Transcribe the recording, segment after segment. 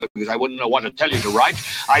because I wouldn't know what to tell you to write.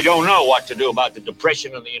 I don't know what to do about the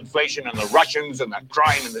depression and the inflation and the Russians and the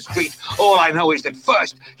crime in the street. All I know is that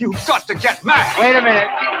first, you've got to get mad. Wait a minute.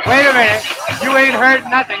 You ain't heard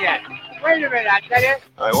nothing yet. Wait a minute, I tell you.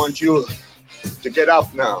 I want you to get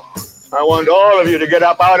up now. I want all of you to get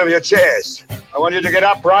up out of your chairs. I want you to get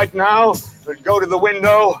up right now and go to the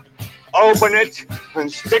window, open it,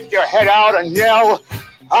 and stick your head out and yell,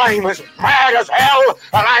 "I'm as mad as hell,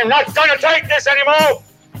 and I'm not going to take this anymore!"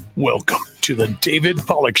 Welcome to the David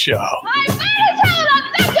Pollack Show. I'm mad as hell,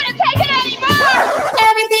 I'm not going to take it anymore!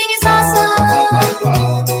 Everything is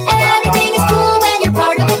awesome. Everything is cool when you're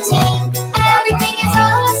part of a team. Everything is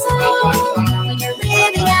awesome when you're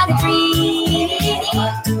living out a dream.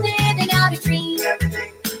 Living out a dream.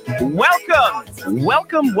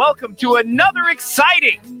 Welcome to another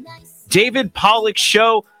exciting David Pollack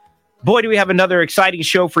Show. Boy, do we have another exciting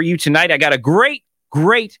show for you tonight. I got a great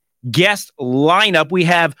guest lineup. We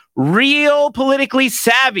have Real Politically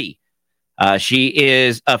Savvy. She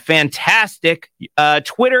is a fantastic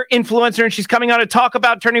Twitter influencer, and she's coming on to talk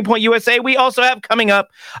about Turning Point USA. We also have coming up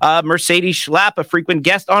Mercedes Schlapp, a frequent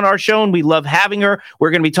guest on our show, and we love having her. We're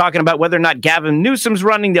going to be talking about whether or not Gavin Newsom's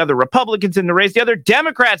running, the other Republicans in the race, the other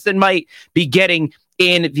Democrats that might be getting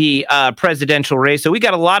in the presidential race. So we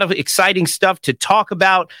got a lot of exciting stuff to talk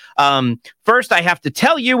about. First, I have to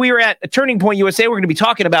tell you, we were at Turning Point USA. We're going to be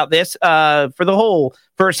talking about this for the whole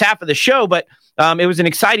first half of the show, but it was an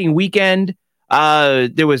exciting weekend.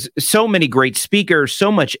 There was so many great speakers,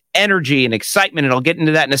 so much energy and excitement, and I'll get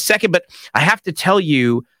into that in a second. But I have to tell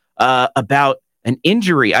you about an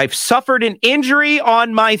injury. I've suffered an injury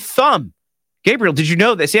on my thumb. Gabriel, did you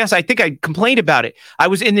know this? Yes, I think I complained about it. I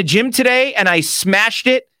was in the gym today and I smashed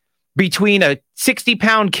it between a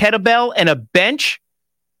 60-pound kettlebell and a bench.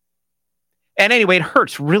 And anyway, it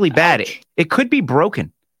hurts really bad. It could be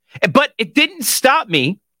broken. But it didn't stop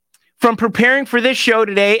me from preparing for this show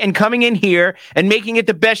today and coming in here and making it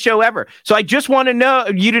the best show ever. So I just want to know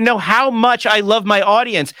you to know how much I love my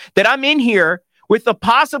audience, that I'm in here with a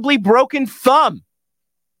possibly broken thumb.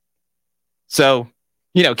 So,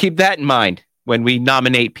 keep that in mind when we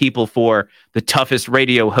nominate people for the toughest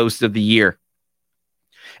radio host of the year.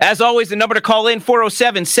 As always, the number to call in,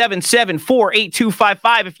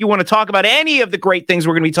 407-774-8255. If you want to talk about any of the great things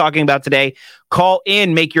we're going to be talking about today, call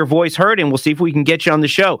in, make your voice heard, and we'll see if we can get you on the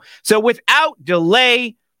show. So without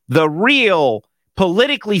delay, the Real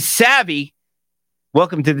Politically Savvy,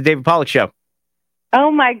 welcome to the David Pollack Show.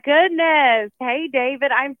 Oh, my goodness. Hey,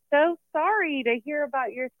 David, I'm so sorry to hear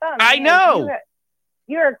about your son. I know.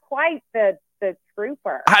 You're quite the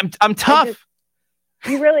trooper. I'm tough.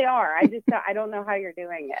 You really are. I don't know how you're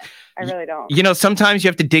doing it. I really don't. Sometimes you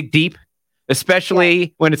have to dig deep,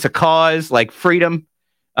 especially when it's a cause like freedom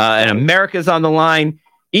and America's on the line.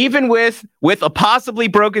 Even with a possibly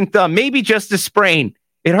broken thumb, maybe just a sprain,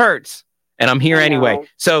 it hurts. And I'm here anyway.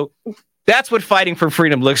 So that's what fighting for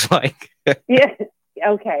freedom looks like. Yeah.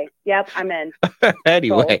 Okay. Yep. I'm in.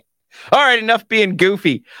 Anyway. Cool. All right, enough being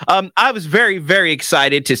goofy. I was very, very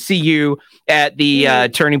excited to see you at the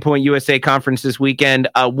Turning Point USA conference this weekend.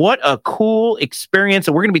 What a cool experience.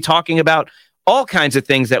 And we're going to be talking about all kinds of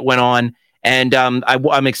things that went on. And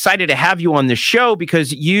I'm excited to have you on the show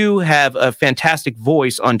because you have a fantastic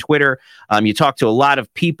voice on Twitter. You talk to a lot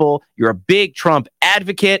of people. You're a big Trump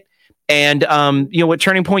advocate. And, what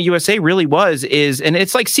Turning Point USA really is, and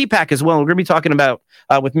it's like CPAC as well. We're going to be talking about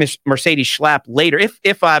with Miss Mercedes Schlapp later,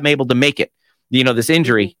 if I'm able to make it. This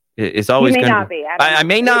injury is always going to... You may not be. I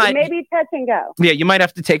may not. Maybe touch and go. Yeah, you might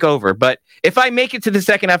have to take over. But if I make it to the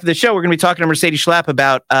second half of the show, we're going to be talking to Mercedes Schlapp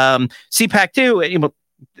about CPAC too.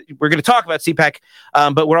 We're going to talk about CPAC,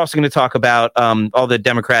 but we're also going to talk about all the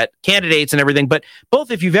Democrat candidates and everything. But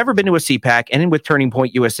both, if you've ever been to a CPAC and with Turning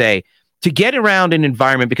Point USA, to get around an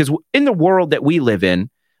environment, because in the world that we live in,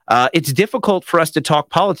 it's difficult for us to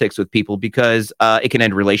talk politics with people because it can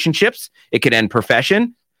end relationships, it could end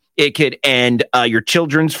profession, it could end your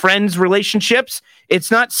children's friends' relationships.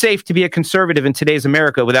 It's not safe to be a conservative in today's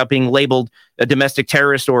America without being labeled a domestic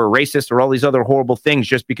terrorist or a racist or all these other horrible things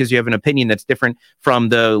just because you have an opinion that's different from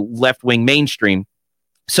the left-wing mainstream.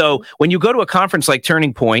 So when you go to a conference like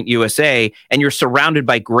Turning Point USA and you're surrounded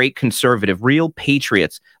by great conservative, real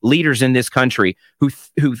patriots, leaders in this country who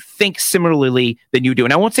think similarly than you do.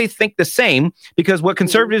 And I won't say think the same, because what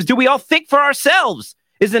conservatives do, we all think for ourselves.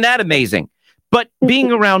 Isn't that amazing? But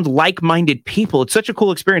being around like-minded people, it's such a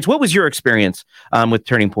cool experience. What was your experience with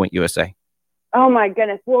Turning Point USA? Oh, my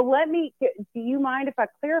goodness. Well, do you mind if I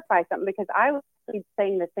clarify something? Because I was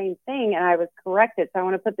saying the same thing and I was corrected. So I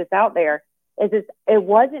want to put this out there. It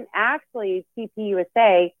wasn't actually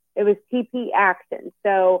TPUSA, it was TP Action.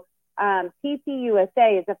 So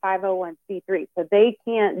TPUSA is a 501c3, so they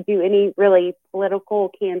can't do any really political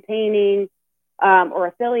campaigning or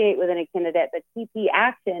affiliate with any candidate. But TP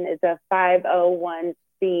Action is a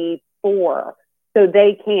 501c4, so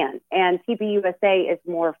they can. And TPUSA is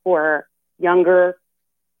more for younger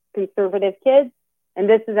conservative kids, and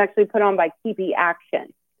this is actually put on by TP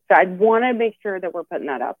Action. So I want to make sure that we're putting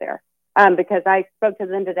that out there. Because I spoke to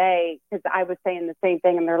them today because I was saying the same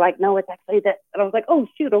thing, and they're like, no, it's actually this. And I was like, oh,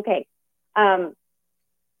 shoot, okay.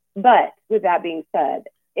 But with that being said,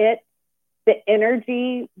 the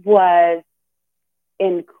energy was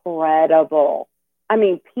incredible. I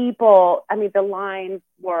mean, the lines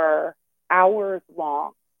were hours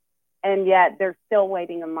long, and yet they're still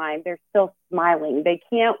waiting in line. They're still smiling. They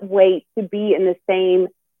can't wait to be in the same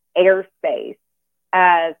airspace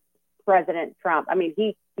as President Trump. I mean,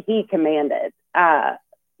 he commanded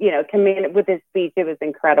with his speech. It was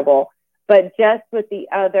incredible. But just with the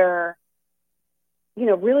other,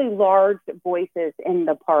 really large voices in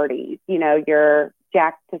the parties, your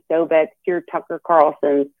Jack Posobiec, your Tucker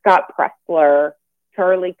Carlson, Scott Pressler,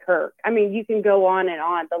 Charlie Kirk. I mean, you can go on and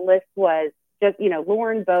on. The list was just,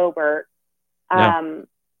 Lauren Boebert.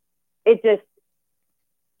 It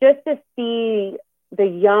just to see the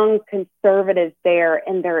young conservatives there,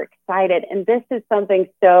 and they're excited. And this is something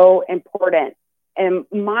so important. And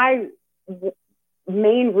my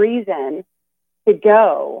main reason to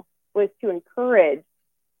go was to encourage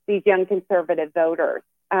these young conservative voters.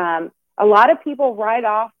 A lot of people write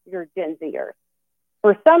off your Gen Zers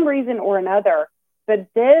for some reason or another, but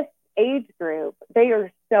this age group, they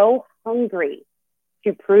are so hungry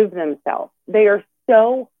to prove themselves. They are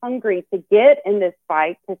so hungry to get in this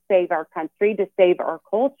fight to save our country, to save our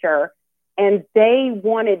culture. And they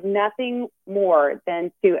wanted nothing more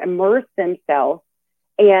than to immerse themselves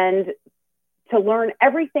and to learn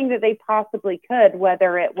everything that they possibly could,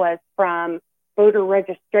 whether it was from voter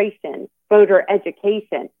registration, voter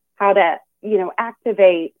education, how to,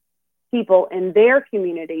 activate people in their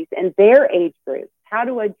communities and their age groups, how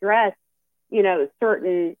to address,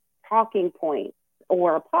 certain talking points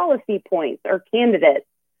or policy points or candidates.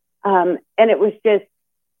 And it was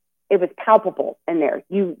palpable in there.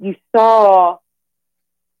 You saw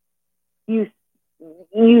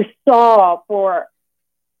for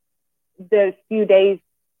those few days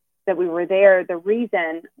that we were there, the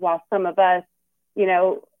reason while some of us,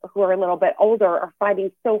 who are a little bit older are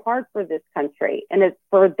fighting so hard for this country. And it's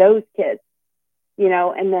for those kids,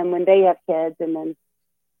 and then when they have kids and then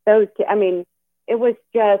those kids, I mean, it was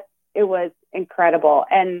incredible.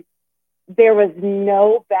 And there was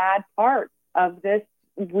no bad part of this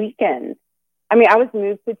weekend. I mean, I was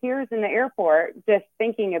moved to tears in the airport just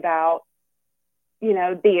thinking about,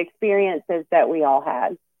 the experiences that we all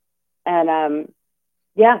had. And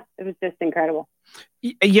it was just incredible.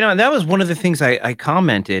 And that was one of the things I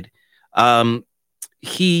commented. The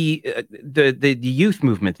youth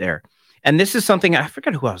movement there. And this is something, I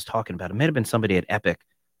forgot who I was talking about. It might have been somebody at Epic.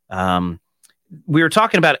 We were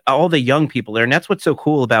talking about all the young people there, and that's what's so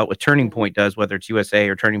cool about what Turning Point does, whether it's USA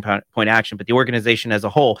or Turning Point Action, but the organization as a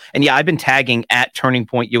whole. And yeah, I've been tagging at Turning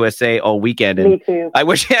Point USA all weekend. And me too. I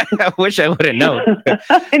wish I would have known.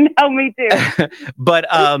 No, me too. but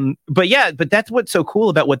that's what's so cool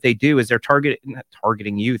about what they do is they're not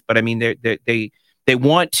targeting youth, but I mean they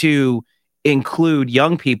want to include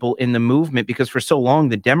young people in the movement because for so long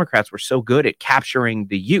the Democrats were so good at capturing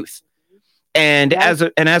the youth. And as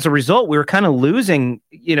a result, we were kind of losing,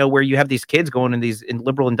 where you have these kids going in these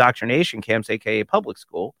liberal indoctrination camps, aka public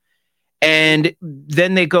school, and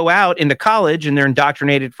then they go out into college and they're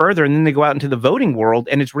indoctrinated further, and then they go out into the voting world,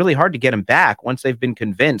 and it's really hard to get them back once they've been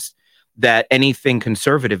convinced that anything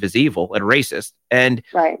conservative is evil and racist. And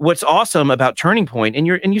what's awesome about Turning Point, and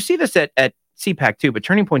you see this at CPAC too, but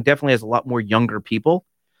Turning Point definitely has a lot more younger people.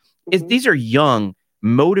 Is these are young,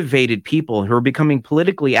 motivated people who are becoming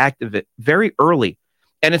politically active very early.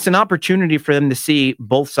 And it's an opportunity for them to see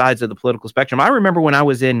both sides of the political spectrum. I remember when I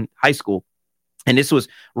was in high school, and this was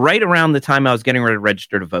right around the time I was getting ready to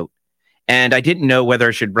register to vote. And I didn't know whether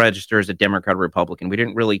I should register as a Democrat or Republican. We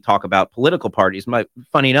didn't really talk about political parties.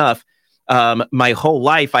 Funny enough, my whole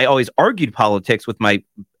life, I always argued politics with my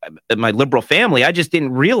liberal family. I just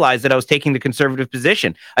didn't realize that I was taking the conservative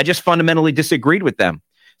position. I just fundamentally disagreed with them.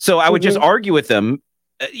 So I would just argue with them,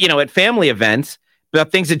 at family events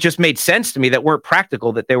about things that just made sense to me that weren't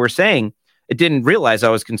practical that they were saying. I didn't realize I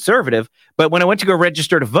was conservative. But when I went to go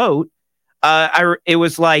register to vote, it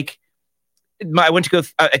was like, I went to go,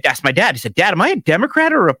 I asked my dad, he said, "Dad, am I a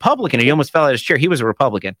Democrat or a Republican?" And he almost fell out of his chair. He was a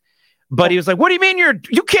Republican. But he was like, "What do you mean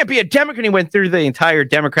you can't be a Democrat?" And he went through the entire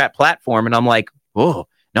Democrat platform. And I'm like, whoa.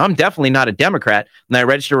 Now, I'm definitely not a Democrat, and I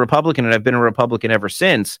registered a Republican, and I've been a Republican ever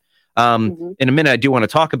since. In a minute, I do want to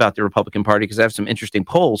talk about the Republican Party because I have some interesting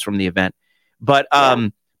polls from the event. But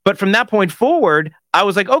from that point forward, I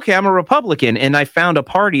was like, okay, I'm a Republican, and I found a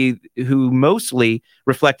party who mostly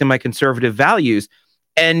reflected my conservative values.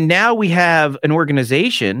 And now we have an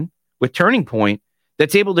organization with Turning Point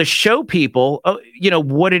that's able to show people,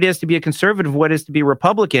 what it is to be a conservative, what it is to be a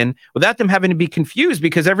Republican, without them having to be confused,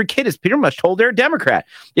 because every kid is pretty much told they're a Democrat.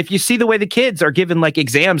 If you see the way the kids are given like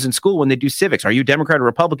exams in school when they do civics, are you Democrat or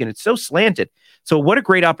Republican? It's so slanted. So what a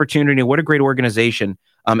great opportunity, what a great organization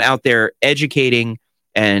out there educating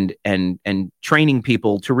and training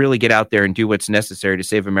people to really get out there and do what's necessary to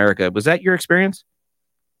save America. Was that your experience?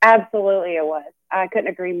 Absolutely, it was. I couldn't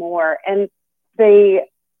agree more. And the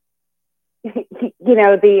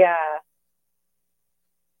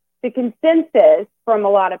consensus from a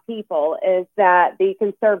lot of people is that the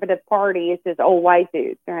conservative party is just old white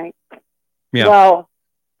dudes, right? Yeah. Well,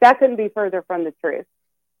 that couldn't be further from the truth,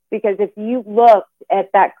 because if you looked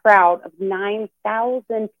at that crowd of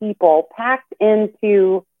 9,000 people packed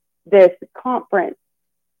into this conference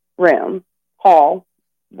room, hall,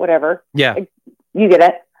 whatever. Yeah. You get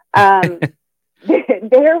it.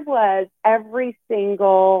 There was every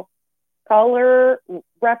single color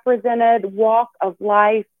represented, walk of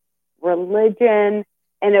life, religion,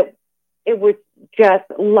 and it was just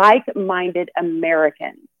like-minded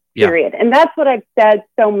Americans, period. And that's what I've said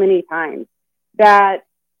so many times, that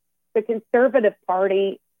the conservative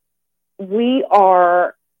party, we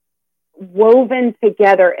are woven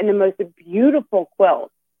together in the most beautiful quilt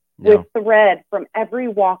with thread from every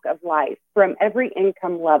walk of life, from every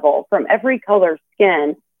income level, from every color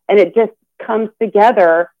skin, and it just comes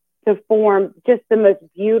together to form just the most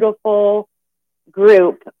beautiful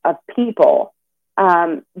group of people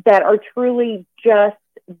that are truly just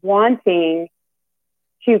wanting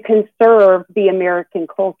to conserve the American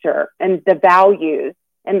culture and the values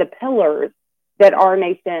and the pillars that our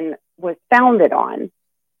nation was founded on.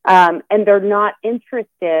 And they're not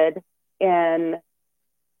interested in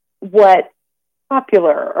what's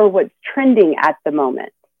popular or what's trending at the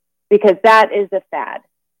moment, because that is a fad.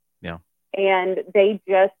 Yeah. And they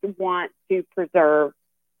just want to preserve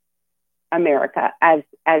America as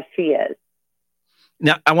she is.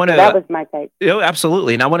 Now, I want to. So that was my take.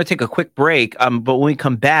 Absolutely. And I want to take a quick break. But when we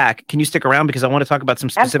come back, can you stick around? Because I want to talk about some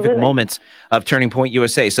specific moments of Turning Point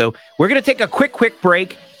USA. So we're going to take a quick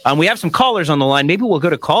break. We have some callers on the line. Maybe we'll go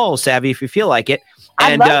to call, Savvy, if you feel like it.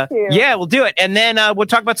 And I'd love to. Yeah, we'll do it. And then we'll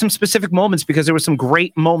talk about some specific moments, because there were some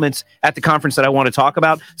great moments at the conference that I want to talk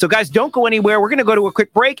about. So guys, don't go anywhere. We're going to go to a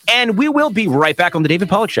quick break, and we will be right back on the David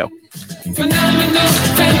Pollack Show. Phenomenal,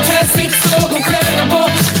 fantastic, so incredible.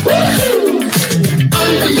 Woo-hoo!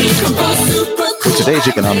 Unbelievable, super cool. In today's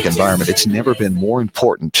economic environment, it's never been more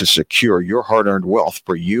important to secure your hard-earned wealth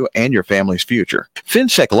for you and your family's future.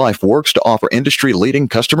 FinSec Life works to offer industry-leading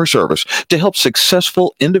customer service to help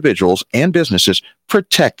successful individuals and businesses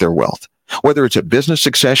protect their wealth. Whether it's a business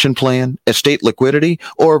succession plan, estate liquidity,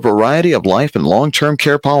 or a variety of life and long-term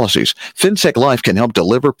care policies, FinSec Life can help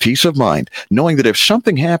deliver peace of mind, knowing that if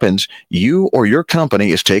something happens, you or your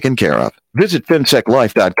company is taken care of. Visit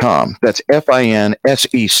finseclife.com. That's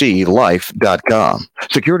FINSEC life.com.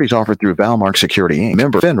 Securities offered through Valmark Security Inc.,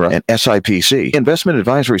 member FINRA and SIPC. Investment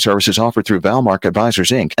advisory services offered through Valmark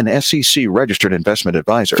Advisors Inc., an SEC-registered investment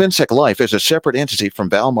advisor. FinSec Life is a separate entity from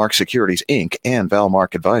Valmark Securities Inc. and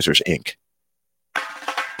Valmark Advisors Inc.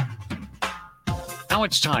 Now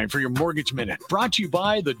it's time for your Mortgage Minute, brought to you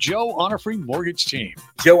by the Joe Onifree Mortgage Team.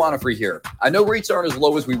 Joe Onifree here. I know rates aren't as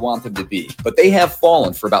low as we want them to be, but they have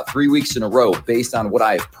fallen for about 3 weeks in a row based on what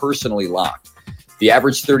I have personally locked. The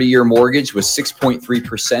average 30-year mortgage was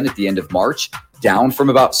 6.3% at the end of March, down from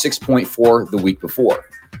about 6.4% the week before.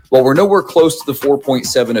 While we're nowhere close to the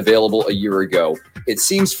 4.7% available a year ago, it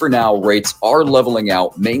seems for now rates are leveling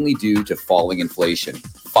out, mainly due to falling inflation.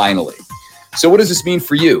 Finally. So what does this mean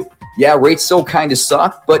for you? Yeah, rates still kind of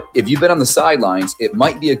suck, but if you've been on the sidelines, it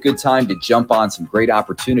might be a good time to jump on some great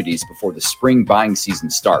opportunities before the spring buying season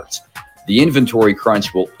starts. The inventory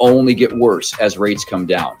crunch will only get worse as rates come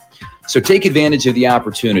down. So take advantage of the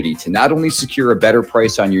opportunity to not only secure a better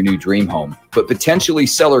price on your new dream home, but potentially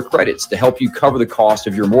seller credits to help you cover the cost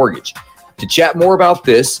of your mortgage. To chat more about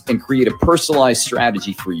this and create a personalized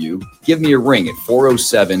strategy for you, give me a ring at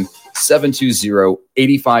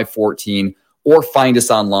 407-720-8514 or find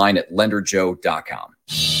us online at lenderjoe.com.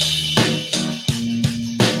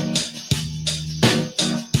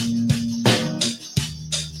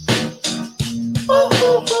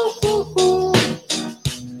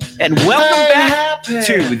 And welcome back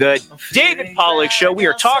to the David Pollack Show. We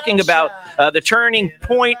are talking about the Turning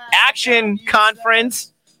Point Action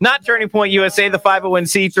Conference, not Turning Point USA, the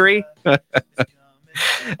 501c3.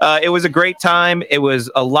 It was a great time. It was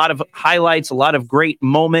a lot of highlights, a lot of great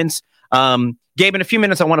moments. Gabe, in a few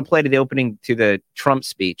minutes, I want to play to the opening to the Trump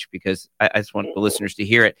speech because I just want the listeners to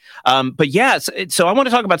hear it. But yeah, so I want to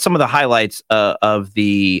talk about some of the highlights of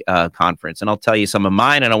the conference, and I'll tell you some of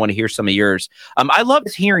mine, and I want to hear some of yours. I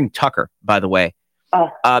loved hearing Tucker, by the way.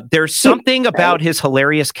 There's something about his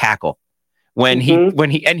hilarious cackle when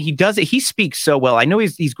he does it. He speaks so well. I know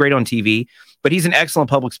he's great on TV, but he's an excellent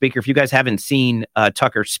public speaker. If you guys haven't seen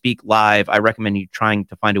Tucker speak live, I recommend you trying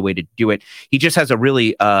to find a way to do it. He just has a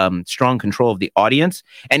really strong control of the audience.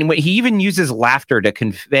 And he even uses laughter to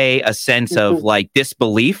convey a sense of like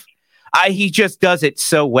disbelief. He just does it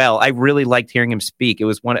so well. I really liked hearing him speak. It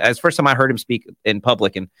was the first time I heard him speak in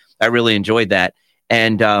public, and I really enjoyed that.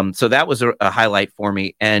 And so that was a highlight for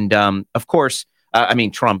me. And of course,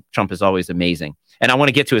 Trump is always amazing. And I want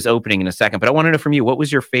to get to his opening in a second, but I want to know from you, what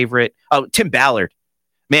was your favorite? Oh, Tim Ballard.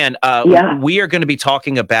 Man, we are going to be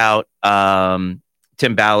talking about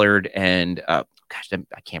Tim Ballard and I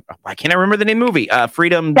can't remember the name of the movie?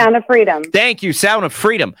 Freedom. Sound of Freedom. Thank you. Sound of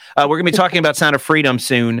Freedom. We're going to be talking about Sound of Freedom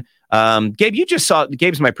soon. Gabe,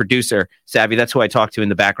 Gabe's my producer, Savvy. That's who I talk to in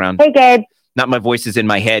the background. Hey, Gabe. Not my voice is in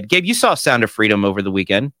my head. Gabe, you saw Sound of Freedom over the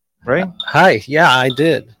weekend, right? Hi. Yeah, I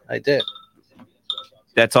did.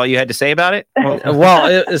 That's all you had to say about it?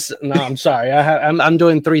 Well, I'm sorry. I'm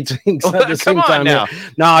doing three things at the same time. Now.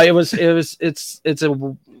 No,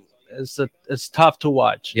 it's tough to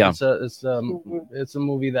watch. Yeah. It's a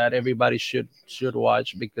movie that everybody should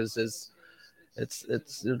watch because it's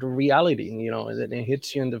the reality, and it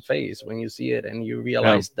hits you in the face when you see it and you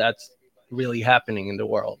realize that's really happening in the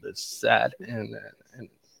world. It's sad and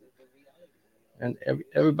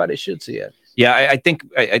everybody should see it. Yeah, I think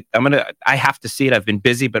I have to see it. I've been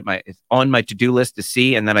busy, but it's on my to-do list to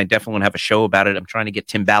see, and then I definitely want to have a show about it. I'm trying to get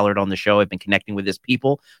Tim Ballard on the show. I've been connecting with his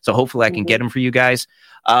people, so hopefully I can get him for you guys.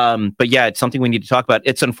 But yeah, it's something we need to talk about.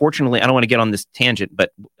 It's unfortunately, I don't want to get on this tangent,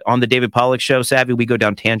 but on the David Pollack Show, Savvy, we go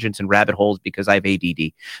down tangents and rabbit holes because I have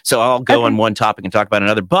ADD. So I'll go on one topic and talk about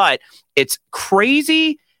another. But it's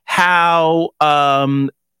crazy how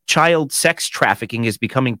child sex trafficking is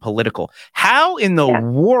becoming political. How in the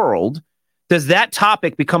world does that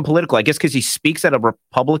topic become political? I guess because he speaks at a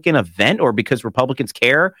Republican event, or because Republicans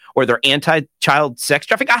care, or they're anti-child sex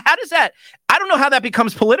trafficking. How does that? I don't know how that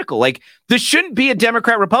becomes political. Like, this shouldn't be a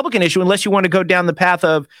Democrat-Republican issue unless you want to go down the path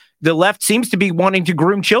of the left seems to be wanting to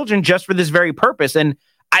groom children just for this very purpose. And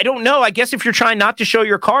I don't know. I guess if you're trying not to show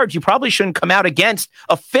your cards, you probably shouldn't come out against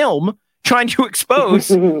a film trying to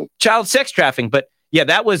expose child sex trafficking. But yeah,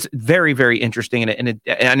 that was very, very interesting. And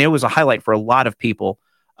I know it was a highlight for a lot of people.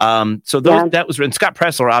 That was, and Scott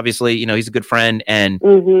Pressler, obviously, he's a good friend, and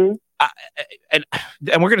and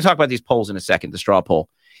we're going to talk about these polls in a second, the straw poll.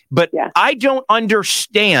 But I don't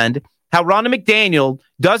understand how Ronna McDaniel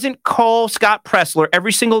doesn't call Scott Pressler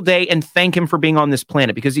every single day and thank him for being on this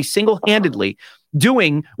planet, because he's single-handedly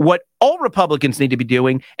doing what all Republicans need to be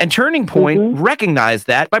doing, and Turning Point recognized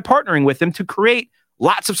that by partnering with him to create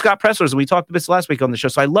lots of Scott Presslers, and we talked about this last week on the show.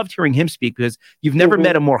 So I loved hearing him speak, because you've never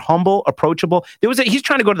met a more humble, approachable. He's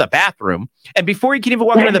trying to go to the bathroom, and before he can even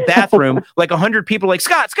walk into the bathroom, like 100 people are like,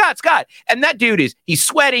 Scott. And that dude he's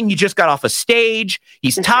sweating. He just got off a stage.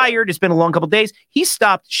 He's tired. It's been a long couple of days. He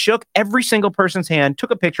stopped, shook every single person's hand, took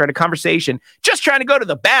a picture, had a conversation, just trying to go to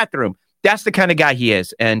the bathroom. That's the kind of guy he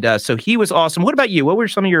is. And so he was awesome. What about you? What were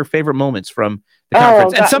some of your favorite moments from the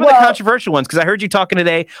conference? And some of the controversial ones, because I heard you talking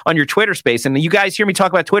today on your Twitter space, and you guys hear me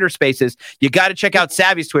talk about Twitter spaces. You got to check out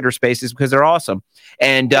Savvy's Twitter spaces because they're awesome.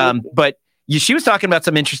 And she was talking about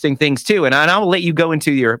some interesting things too. And I'll let you go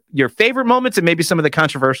into your favorite moments and maybe some of the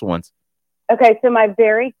controversial ones. Okay, so my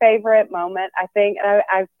very favorite moment, I think, and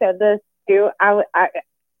I've said this too.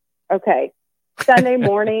 Sunday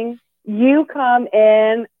morning, you come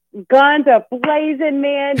in, guns are blazing,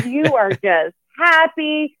 man. You are just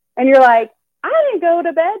happy, and you're like, I didn't go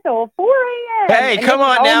to bed till 4 a.m. Hey, and come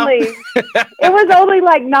on now. It was only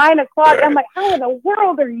like 9 o'clock. I'm like, how in the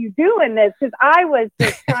world are you doing this? Because I was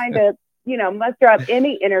just trying to, muster up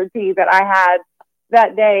any energy that I had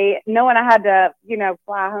that day, knowing I had to,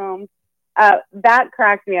 fly home. That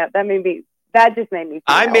cracked me up. That just made me feel.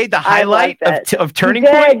 I made the highlight of Turning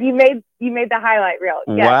Point. You made the highlight reel.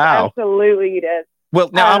 Yes, wow. Absolutely, you did. Well,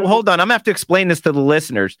 now hold on. I'm gonna have to explain this to the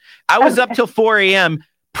listeners. I was up till 4 a.m.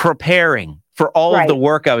 preparing for all of the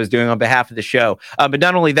work I was doing on behalf of the show. But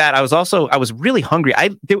not only that, I was really hungry.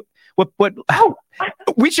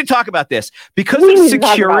 We should talk about this because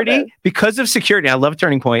of security. I love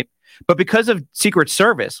Turning Point. But because of Secret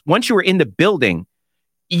Service, once you were in the building,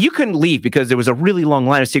 you couldn't leave because there was a really long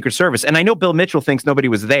line of Secret Service. And I know Bill Mitchell thinks nobody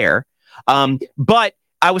was there. But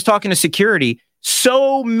I was talking to security.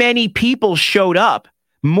 So many people showed up,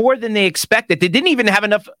 more than they expected. They didn't even have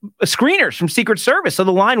enough screeners from Secret Service. So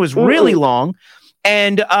the line was really long.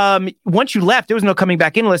 And once you left, there was no coming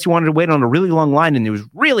back in unless you wanted to wait on a really long line. And it was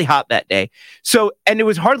really hot that day. So, and there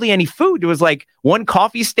was hardly any food. There was like one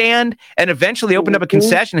coffee stand, and eventually opened up a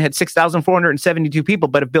concession that had 6,472 people.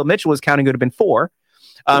 But if Bill Mitchell was counting, it would have been 4.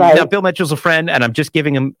 Now Bill Mitchell's a friend, and I'm just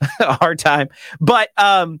giving him a hard time. But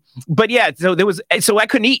yeah, so I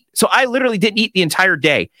couldn't eat. So I literally didn't eat the entire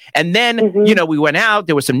day. And then, we went out,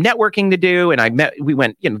 there was some networking to do. And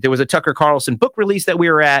there was a Tucker Carlson book release that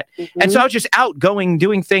we were at. And so I was just out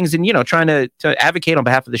doing things and, trying to advocate on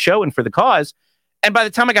behalf of the show and for the cause. And by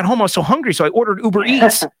the time I got home, I was so hungry. So I ordered Uber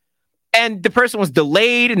Eats. And the person was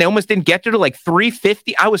delayed, and they almost didn't get there till like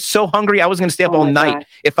 3:50. I was so hungry, I was going to stay up all night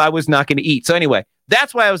if I was not going to eat. So anyway,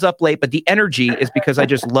 that's why I was up late. But the energy is because I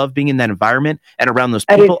just love being in that environment and around those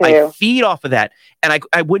people. I feed off of that, and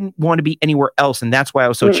I wouldn't want to be anywhere else. And that's why I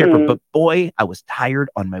was so chipper. But boy, I was tired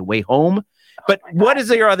on my way home. But what is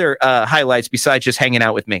your other highlights besides just hanging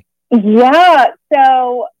out with me? Yeah,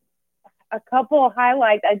 so a couple of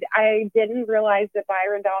highlights. I didn't realize that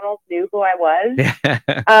Byron Donalds knew who I was.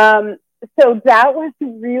 So that was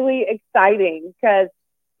really exciting because,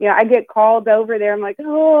 I get called over there. I'm like,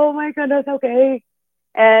 oh my goodness, okay.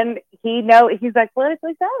 And he's like,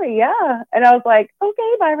 politically savvy, yeah. And I was like,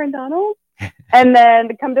 okay, Byron Donalds. And then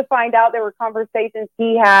to come to find out, there were conversations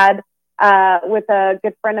he had with a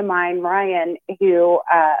good friend of mine, Ryan, who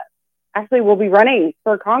actually will be running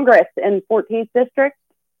for Congress in 14th District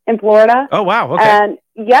in Florida. Oh, wow. Okay. And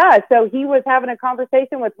so he was having a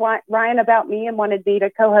conversation with Ryan about me and wanted me to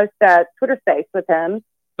co-host a Twitter space with him.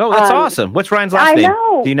 Oh, that's awesome. What's Ryan's last name? I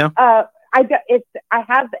know. Do you know? I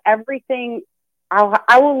have everything.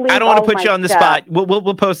 I will leave. I don't want to put you on the spot.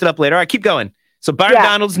 We'll post it up later. All right, keep going. So Byron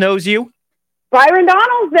Donalds knows you. Byron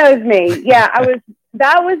Donalds knows me. Yeah,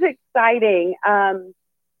 that was exciting. And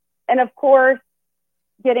of course,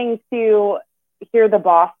 getting to hear the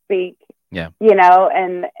boss speak. Yeah.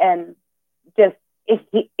 And just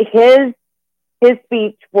his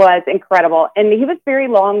speech was incredible. And he was very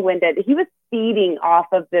long-winded. He was feeding off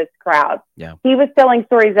of this crowd. Yeah. He was telling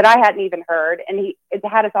stories that I hadn't even heard, and it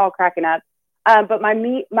had us all cracking up. But my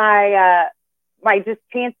just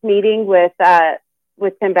chance meeting with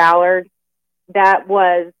Tim Ballard,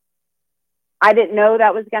 I didn't know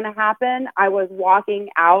that was going to happen. I was walking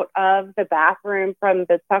out of the bathroom from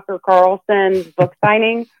the Tucker Carlson book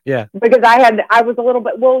signing. Yeah. Because I was a little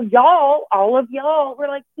bit, all of y'all were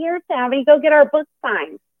like, here, Savvy, go get our book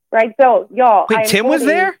signed. Right. So y'all. Wait, Tim was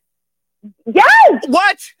there? Yes.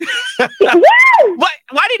 What? Yes. What?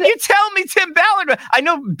 Why didn't you tell me Tim Ballard? I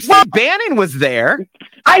know Steve Bannon was there.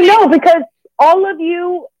 I know, because all of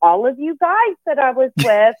you guys that I was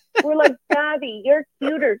with were like, Savvy, you're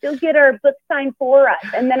cuter. Go get our book signed for us.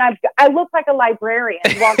 And then I look like a librarian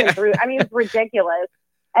walking through. I mean, it's ridiculous.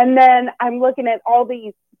 And then I'm looking at all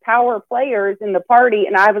these power players in the party,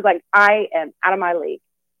 and I was like, I am out of my league.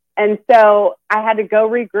 And so I had to go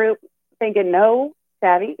regroup, thinking, no,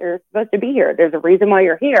 Savvy, you're supposed to be here. There's a reason why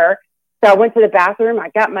you're here. So I went to the bathroom. I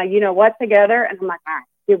got my what together, and I'm like, all right,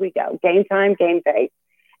 here we go. Game time, game face.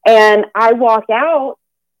 And I walk out,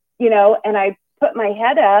 and I put my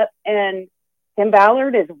head up, and Tim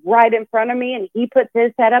Ballard is right in front of me, and he puts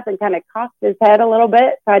his head up and kind of cocks his head a little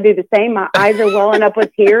bit. So I do the same. My eyes are welling up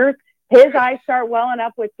with tears. His eyes start welling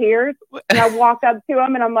up with tears. And I walk up to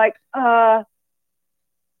him, and I'm like, oh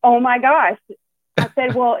my gosh. I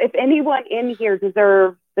said, well, if anyone in here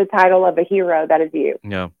deserves the title of a hero, that is you.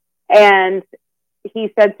 No. And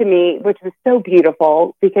he said to me, which was so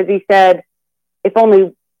beautiful, because he said, if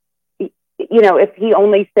he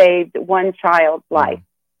only saved one child's life,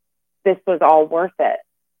 this was all worth it.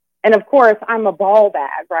 And of course, I'm a ball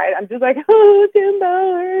bag, right? I'm just like, oh, Tim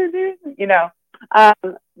Ballard,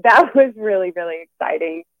 that was really, really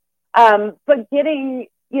exciting. But being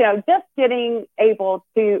able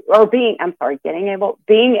to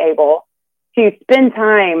spend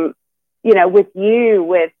time, with you,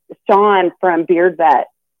 with Sean from Beard Vet,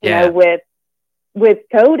 with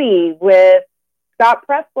Cody, with Scott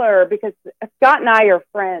Pressler, because Scott and I are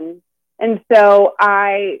friends. And so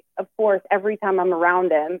of course, every time I'm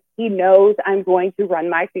around him, he knows I'm going to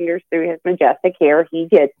run my fingers through his majestic hair. He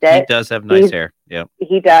gets it. He does have nice hair. Yeah.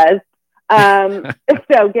 He does. So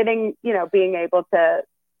being able to,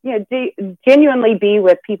 genuinely be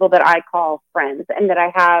with people that I call friends and that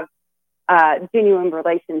I have genuine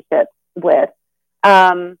relationships with.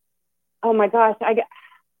 Oh my gosh.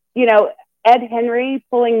 Ed Henry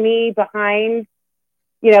pulling me behind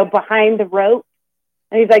the rope.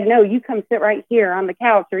 And he's like, no, you come sit right here on the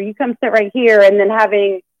couch, or you come sit right here. And then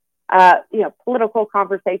having, political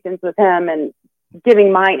conversations with him and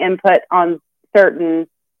giving my input on certain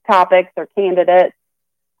topics or candidates.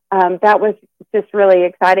 That was just really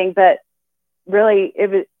exciting, but really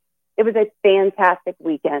it was a fantastic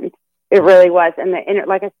weekend. It really was. And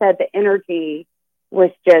like I said, the energy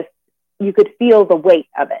was just, you could feel the weight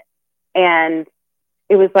of it. And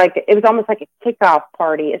it was almost like a kickoff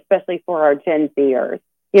party, especially for our Gen Zers.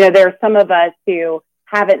 There are some of us who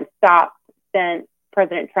haven't stopped since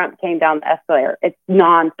President Trump came down the escalator. It's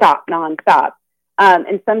nonstop.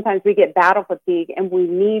 And sometimes we get battle fatigue, and we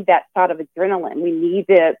need that shot of adrenaline. We need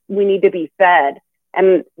to be fed.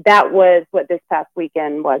 And that was what this past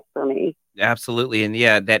weekend was for me. Absolutely. And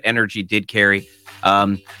yeah, that energy did carry.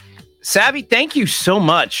 Savvy, thank you so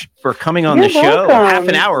much for coming on the show. Welcome. Half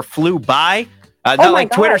an hour flew by. Not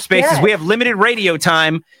like Twitter Spaces. Yes. We have limited radio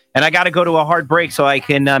time, and I got to go to a hard break so I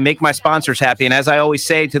can make my sponsors happy. And as I always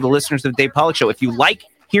say to the listeners of the Dave Pollack Show, if you like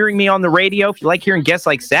hearing me on the radio, if you like hearing guests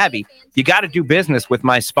like Savvy, you got to do business with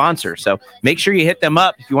my sponsor. So make sure you hit them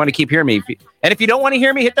up if you want to keep hearing me. And if you don't want to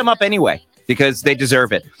hear me, hit them up anyway, because they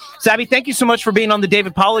deserve it. Savvy, thank you so much for being on the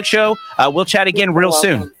David Pollack Show. We'll chat again real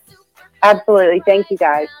soon. Absolutely. Thank you,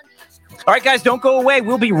 guys. All right, guys, don't go away.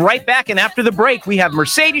 We'll be right back. And after the break, we have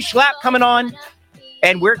Mercedes Schlapp coming on,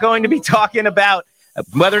 and we're going to be talking about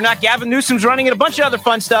whether or not Gavin Newsom's running and a bunch of other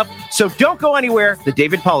fun stuff. So don't go anywhere. The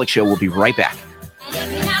David Pollack Show will be right back.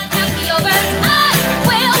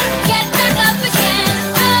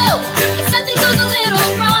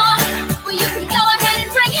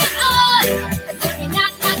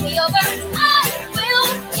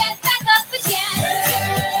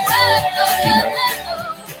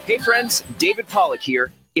 Hey friends, David Pollack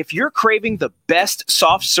here. If you're craving the best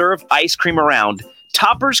soft serve ice cream around,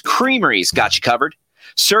 Topper's Creamery's got you covered.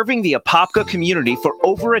 Serving the Apopka community for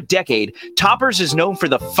over a decade, Topper's is known for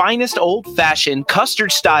the finest old-fashioned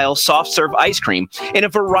custard-style soft-serve ice cream in a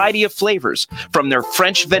variety of flavors, from their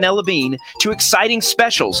French vanilla bean to exciting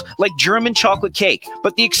specials like German chocolate cake.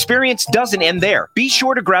 But the experience doesn't end there. Be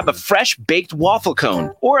sure to grab a fresh baked waffle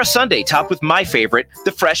cone or a sundae topped with my favorite,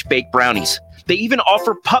 the fresh baked brownies. They even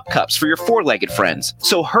offer pup cups for your four-legged friends.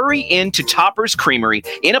 So hurry in to Topper's Creamery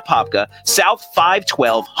in Apopka, South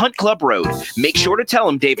 512 Hunt Club Road. Make sure to tell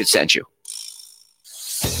them David sent you.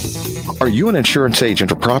 Are you an insurance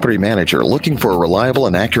agent or property manager looking for a reliable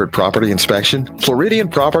and accurate property inspection? Floridian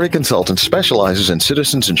Property Consultants specializes in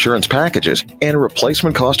citizens insurance packages and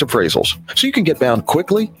replacement cost appraisals, so you can get bound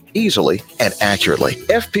quickly, easily, and accurately.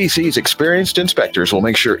 FPC's experienced inspectors will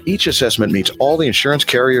make sure each assessment meets all the insurance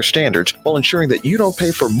carrier standards while ensuring that you don't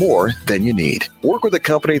pay for more than you need. Work with a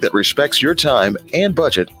company that respects your time and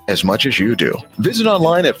budget as much as you do. Visit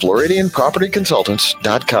online at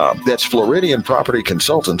FloridianPropertyConsultants.com. That's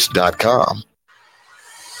FloridianPropertyConsultants.com.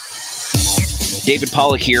 David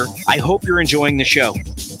Pollack here. I hope you're enjoying the show.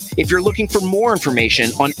 If you're looking for more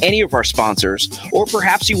information on any of our sponsors, or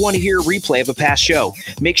perhaps you want to hear a replay of a past show,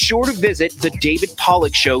 make sure to visit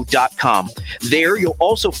thedavidpollackshow.com. There, you'll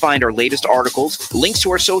also find our latest articles, links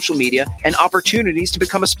to our social media, and opportunities to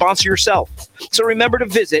become a sponsor yourself. So remember to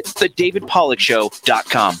visit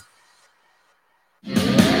thedavidpollackshow.com.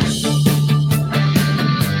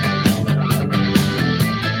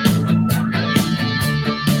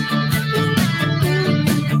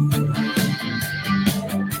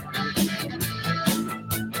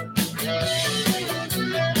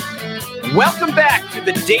 Welcome back to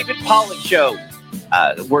the David Pollack Show.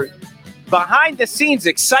 We're behind the scenes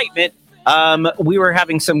excitement. We were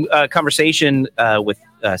having some conversation with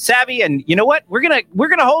Savvy, and you know what? We're gonna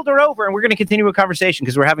hold her over, and we're gonna continue a conversation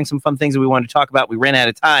because we're having some fun things that we want to talk about. We ran out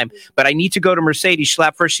of time, but I need to go to Mercedes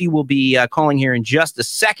Schlapp first. She will be calling here in just a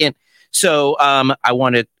second. So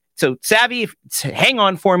Savvy, hang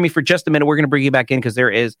on for me for just a minute. We're gonna bring you back in because there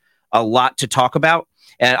is a lot to talk about,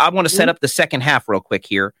 and I want to set up the second half real quick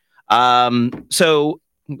here. So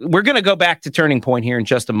we're going to go back to Turning Point here in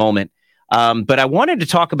just a moment. But I wanted to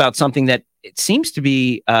talk about something that it seems to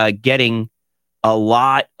be getting a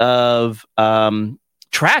lot of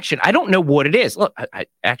traction. I don't know what it is. Look, I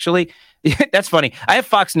actually, that's funny. I have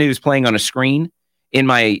Fox News playing on a screen in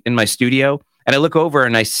my studio, and I look over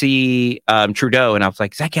and I see Trudeau, and I was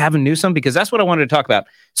like, is that Gavin Newsom? Because that's what I wanted to talk about.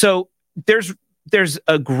 So there's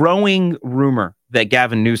a growing rumor that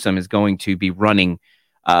Gavin Newsom is going to be running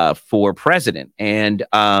for president. And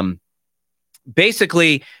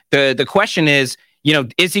basically the question is,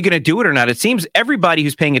 is he going to do it or not? It seems everybody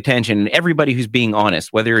who's paying attention and everybody who's being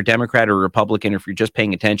honest, whether you're a Democrat or a Republican, or if you're just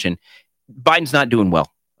paying attention, Biden's not doing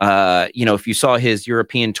well. If you saw his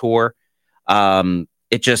European tour,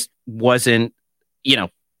 it just wasn't,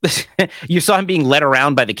 you saw him being led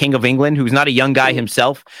around by the King of England, who's not a young guy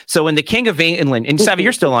himself. So when the King of England, and Savvy,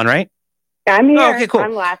 you're still on, right? I'm here. Oh, okay, cool.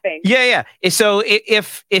 I'm laughing. Yeah. So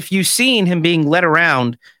if you've seen him being led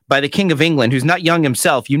around by the King of England, who's not young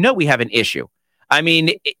himself, we have an issue. I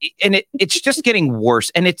mean, it's just getting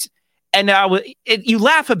worse, and you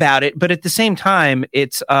laugh about it, but at the same time,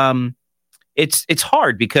 it's hard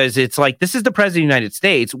because it's like, this is the president of the United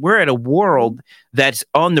States. We're at a world that's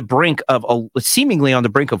on the brink of seemingly on the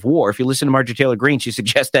brink of war. If you listen to Marjorie Taylor Greene, she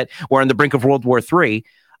suggests that we're on the brink of World War III,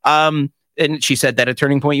 and she said that at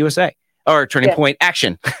Turning Point USA. Or Turning Point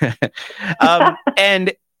Action.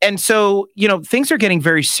 And so, things are getting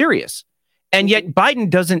very serious. And yet Biden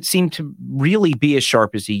doesn't seem to really be as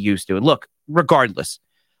sharp as he used to. And look, regardless,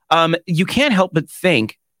 you can't help but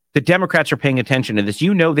think the Democrats are paying attention to this.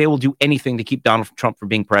 They will do anything to keep Donald Trump from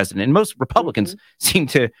being president. And most Republicans seem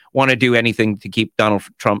to want to do anything to keep Donald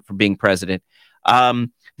Trump from being president.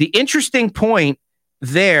 The interesting point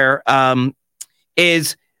there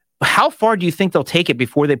is, how far do you think they'll take it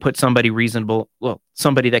before they put somebody reasonable,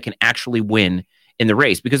 somebody that can actually win in the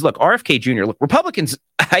race? Because look, RFK Jr., Republicans,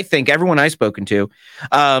 I think everyone I've spoken to,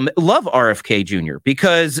 love RFK Jr.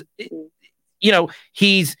 because,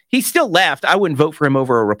 he's still left. I wouldn't vote for him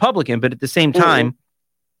over a Republican, but at the same time,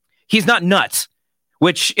 he's not nuts,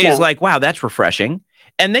 which is like, wow, that's refreshing.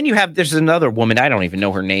 And then there's another woman, I don't even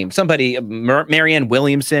know her name, somebody, Marianne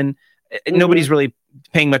Williamson. Nobody's really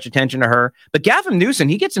paying much attention to her. But Gavin Newsom,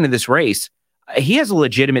 he gets into this race. He has a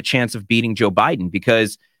legitimate chance of beating Joe Biden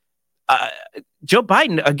because Joe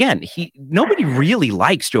Biden, again, nobody really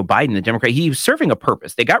likes Joe Biden, the Democrat. He was serving a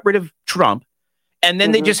purpose. They got rid of Trump, and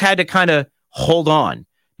then they just had to kind of hold on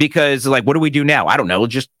because, like, what do we do now? I don't know.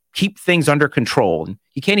 Just keep things under control. And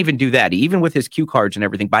he can't even do that. Even with his cue cards and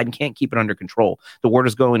everything, Biden can't keep it under control. The world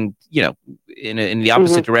is going, in the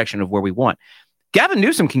opposite direction of where we want. Gavin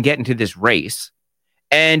Newsom can get into this race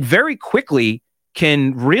and very quickly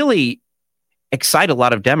can really excite a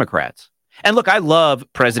lot of Democrats. And look, I love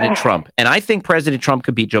President Trump, and I think President Trump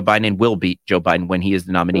could beat Joe Biden and will beat Joe Biden when he is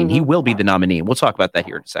the nominee. And he will be the nominee, and we'll talk about that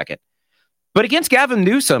here in a second. But against Gavin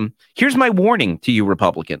Newsom, here's my warning to you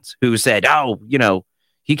Republicans who said,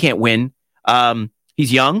 he can't win.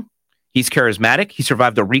 He's young. He's charismatic. He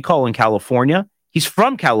survived a recall in California. He's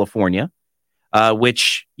from California,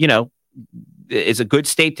 which, is a good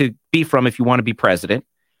state to be from if you want to be president.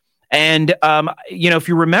 And, if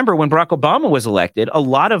you remember when Barack Obama was elected, a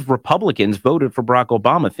lot of Republicans voted for Barack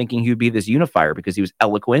Obama thinking he would be this unifier because he was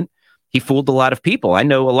eloquent. He fooled a lot of people. I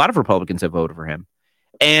know a lot of Republicans have voted for him.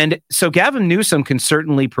 And so Gavin Newsom can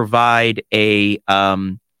certainly provide an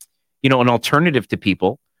alternative to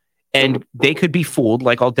people. And they could be fooled,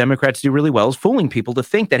 like all Democrats do really well, is fooling people to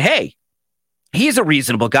think that, hey, he's a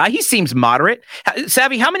reasonable guy. He seems moderate.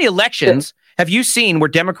 Savvy, how many elections have you seen where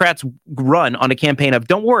Democrats run on a campaign of,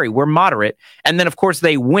 don't worry, we're moderate, and then, of course,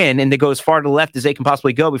 they win and they go as far to the left as they can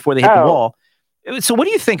possibly go before they hit the wall? So what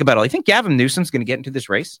do you think about it? I think Gavin Newsom's going to get into this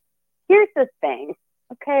race? Here's the thing,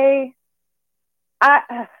 okay?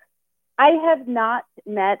 I have not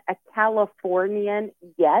met a Californian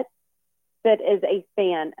yet that is a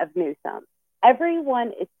fan of Newsom.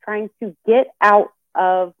 Everyone is trying to get out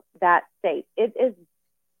of that state. It is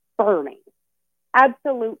burning.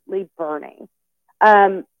 Absolutely burning.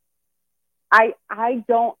 I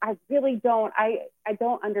don't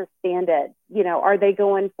understand it. Are they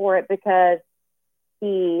going for it because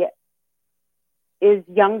he is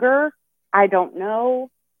younger? I don't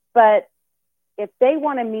know. But if they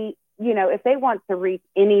want to meet, if they want to reach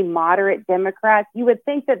any moderate Democrats, you would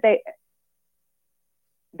think that they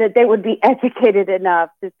would be educated enough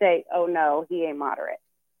to say, oh no, he ain't moderate.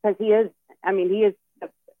 Because he is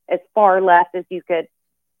as far left as you could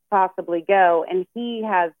possibly go. And he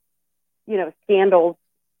has, scandals,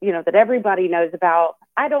 that everybody knows about.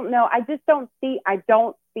 I don't know. I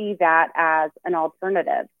don't see that as an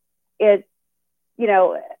alternative. It's,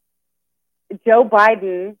 Joe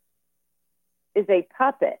Biden is a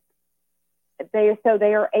puppet.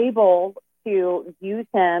 They are able to use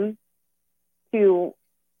him to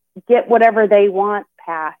get whatever they want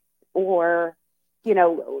passed, or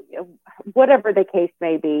whatever the case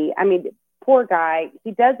may be. I mean, poor guy,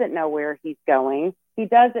 he doesn't know where he's going. He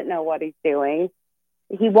doesn't know what he's doing.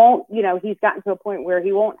 He won't, he's gotten to a point where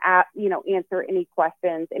he won't, answer any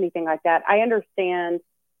questions, anything like that. I understand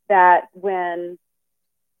that when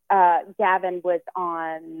Gavin was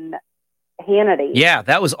on Hannity. Yeah,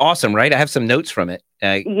 that was awesome, right? I have some notes from it.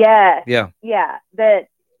 Yeah,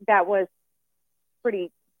 that was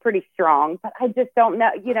pretty strong, but I just don't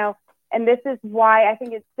know, And this is why I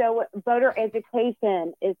think it's so, voter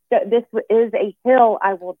education this is a hill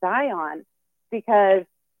I will die on, because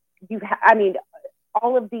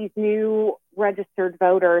all of these new registered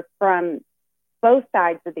voters from both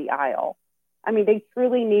sides of the aisle, I mean, they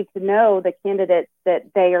truly need to know the candidates that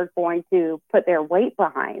they are going to put their weight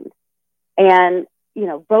behind. And,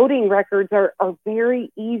 voting records are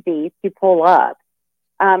very easy to pull up.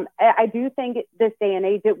 I do think this day and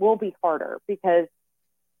age, it will be harder because,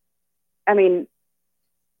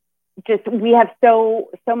 we have so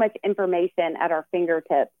much information at our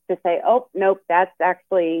fingertips to say, oh, nope, that's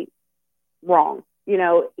actually wrong.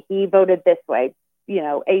 He voted this way,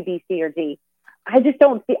 A, B, C, or D. I do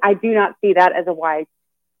not see that as a wise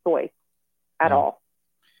choice at all.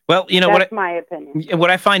 Well, that's my opinion. What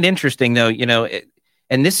I find interesting, though,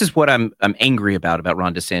 and this is what I'm angry about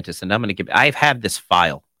Ron DeSantis, and I've had this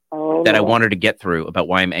file that I wanted to get through about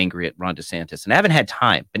why I'm angry at Ron DeSantis, and I haven't had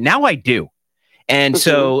time, but now I do. And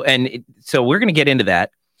so we're going to get into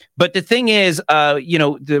that. But the thing is,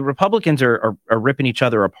 the Republicans are ripping each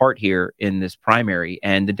other apart here in this primary.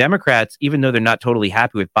 And the Democrats, even though they're not totally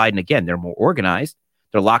happy with Biden, again, they're more organized.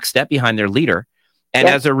 They're lockstep behind their leader. And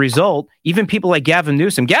as a result, even people like Gavin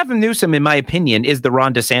Newsom, in my opinion, is the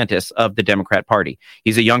Ron DeSantis of the Democrat Party.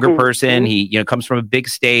 He's a younger person. He comes from a big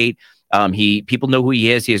state. People know who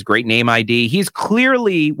he is. He has great name ID. He's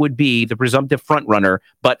clearly would be the presumptive front runner,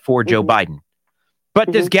 but for Joe Biden.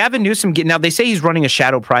 But does Gavin Newsom now they say he's running a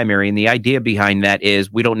shadow primary, and the idea behind that is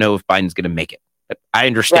we don't know if Biden's going to make it. But I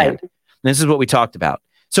understand. Right. This is what we talked about.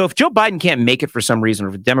 So if Joe Biden can't make it for some reason, or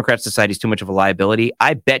if the Democrats decide he's too much of a liability,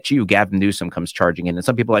 I bet you Gavin Newsom comes charging in. And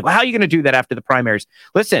some people are like, well, how are you going to do that after the primaries?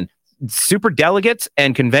 Listen, super delegates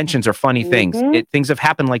and conventions are funny things. Things have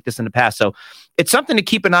happened like this in the past. So it's something to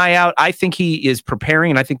keep an eye out. I think he is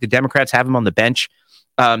preparing, and I think the Democrats have him on the bench.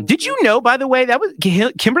 Did you know, by the way, that was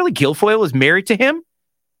Kimberly Guilfoyle was married to him?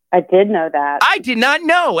 I did know that. I did not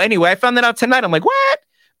know. Anyway, I found that out tonight. I'm like, what?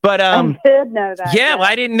 But I did know that. Yeah, well,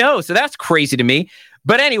 I didn't know. So that's crazy to me.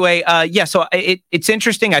 But anyway, so it's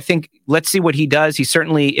interesting. I think let's see what he does. He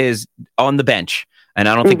certainly is on the bench, and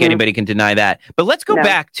I don't think anybody can deny that. But let's go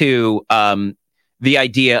back to the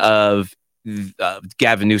idea of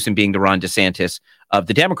Gavin Newsom being the Ron DeSantis of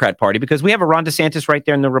the Democrat Party, because we have a Ron DeSantis right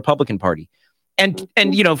there in the Republican Party. And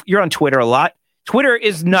you're on Twitter a lot. Twitter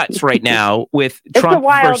is nuts right now with Trump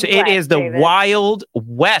versus. It is the Wild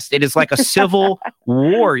West. It is like a civil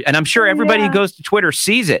war, and I'm sure everybody who goes to Twitter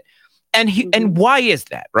sees it. And why is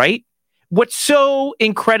that, right? What's so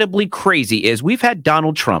incredibly crazy is we've had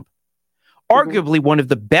Donald Trump, arguably one of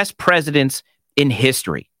the best presidents in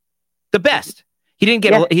history, the best.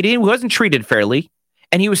 He wasn't treated fairly,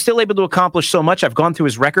 and he was still able to accomplish so much. I've gone through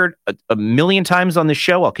his record a million times on this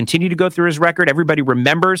show. I'll continue to go through his record. Everybody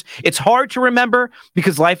remembers. It's hard to remember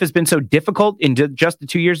because life has been so difficult in just the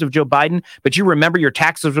 2 years of Joe Biden. But you remember your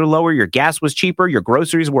taxes were lower, your gas was cheaper, your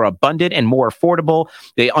groceries were abundant and more affordable.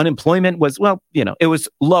 The unemployment was, it was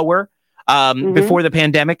lower before the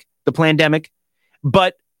pandemic.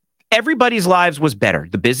 But everybody's lives was better.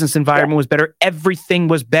 The business environment was better. Everything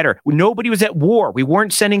was better. Nobody was at war. We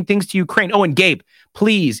weren't sending things to Ukraine. Oh, and Gabe,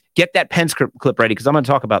 please get that Pence clip ready because I'm going to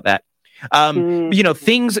talk about that.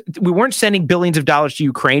 We weren't sending billions of dollars to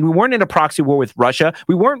Ukraine. We weren't in a proxy war with Russia.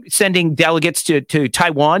 We weren't sending delegates to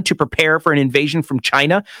Taiwan to prepare for an invasion from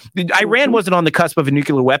China. Iran wasn't on the cusp of a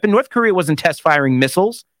nuclear weapon. North Korea wasn't test firing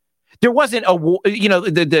missiles. There wasn't a war.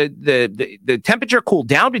 The temperature cooled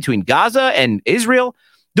down between Gaza and Israel.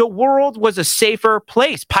 The world was a safer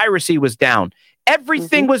place. Piracy was down.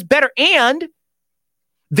 Everything was better. And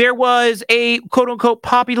there was a quote unquote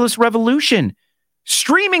populist revolution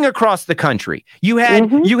streaming across the country. You had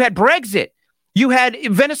Brexit. You had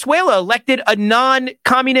Venezuela elected a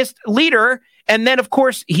non-communist leader. And then, of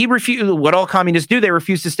course, he refused what all communists do. They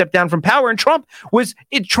refused to step down from power. And Trump was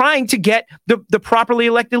trying to get the properly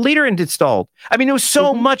elected leader installed. I mean, there was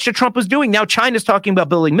so much that Trump was doing. Now China's talking about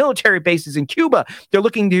building military bases in Cuba. They're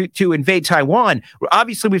looking to invade Taiwan.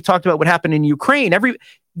 Obviously, we've talked about what happened in Ukraine.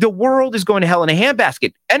 The world is going to hell in a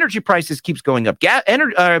handbasket. Energy prices keeps going up.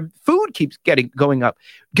 Food keeps going up.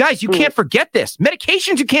 Guys, you can't forget this.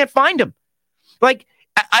 Medications, you can't find them. Like,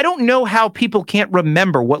 I don't know how people can't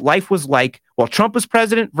remember what life was like while Trump was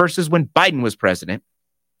president versus when Biden was president.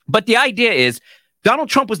 But the idea is Donald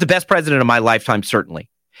Trump was the best president of my lifetime, certainly.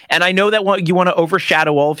 And I know that you want to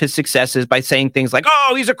overshadow all of his successes by saying things like,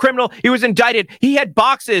 oh, he's a criminal. He was indicted. He had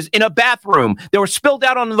boxes in a bathroom that were spilled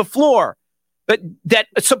out onto the floor. But that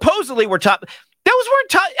supposedly were top. Those weren't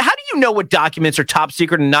top. How do you know what documents are top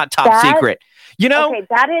secret and not top secret? Okay,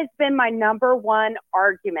 that has been my number one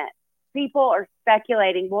argument. People are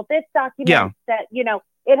speculating, well, this document said,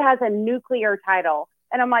 it has a nuclear title.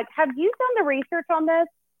 And I'm like, have you done the research on this?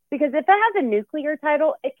 Because if it has a nuclear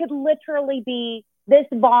title, it could literally be, this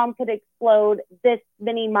bomb could explode this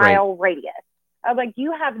many mile radius. I'm like,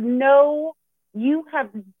 you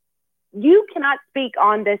cannot speak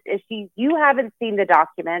on this issue. You haven't seen the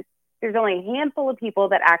documents. There's only a handful of people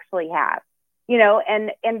that actually have,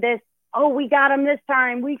 and this, we got him this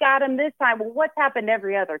time. We got him this time. Well, what's happened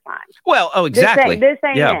every other time? Well, exactly. This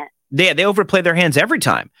ain't it. They overplay their hands every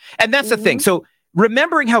time. And that's the thing. So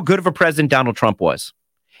remembering how good of a president Donald Trump was,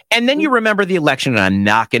 and then you remember the election, and I'm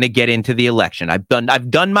not going to get into the election. I've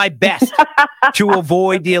done my best to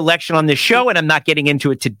avoid the election on this show, and I'm not getting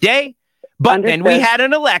into it today. But then we had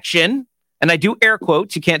an election, and I do air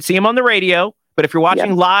quotes. You can't see them on the radio, but if you're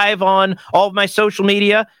watching live on all of my social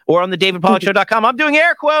media or on the DavidPollockShow.com, I'm doing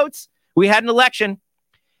air quotes. We had an election,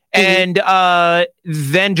 and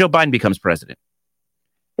then Joe Biden becomes president.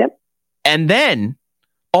 Yep. And then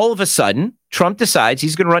all of a sudden, Trump decides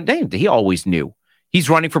he's going to run. Damn, he always knew he's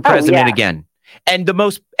running for president again. And the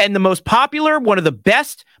most popular, one of the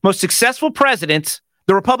best, most successful presidents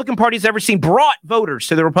the Republican Party's ever seen, brought voters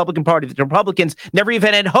to the Republican Party that the Republicans never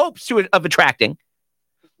even had hopes of attracting.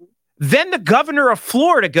 Then the governor of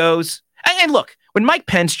Florida goes, and look, when Mike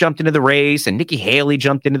Pence jumped into the race and Nikki Haley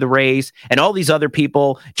jumped into the race and all these other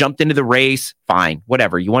people jumped into the race, fine,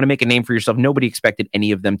 whatever. You want to make a name for yourself. Nobody expected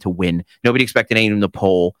any of them to win. Nobody expected any of them to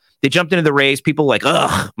poll. They jumped into the race. People like,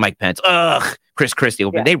 ugh, Mike Pence, ugh, Chris Christie.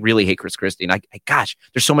 Yeah. They really hate Chris Christie. And gosh,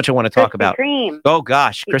 there's so much I want to talk about. Cream. Oh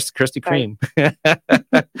gosh, Christie Cream. Sorry.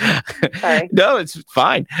 No, it's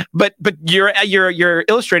fine. But you're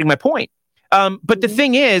illustrating my point. But the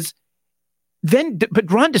thing is,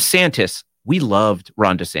 but Ron DeSantis, we loved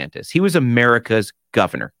Ron DeSantis. He was America's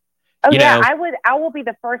governor. Oh, I will be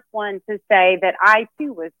the first one to say that I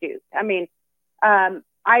too was duped. I mean, I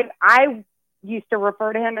used to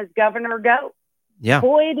refer to him as Governor Goat. Yeah.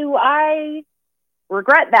 Boy, do I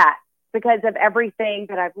regret that because of everything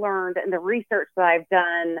that I've learned and the research that I've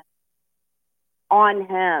done on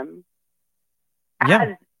him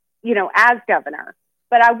as governor.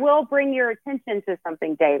 But I will bring your attention to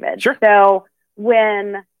something, David. Sure. So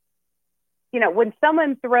when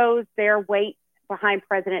someone throws their weight behind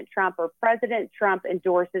President Trump or President Trump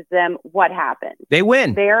endorses them, what happens? They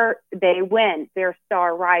win. They win. Their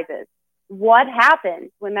star rises. What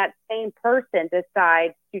happens when that same person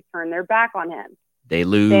decides to turn their back on him? They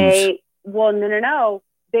lose. No.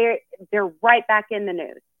 They're right back in the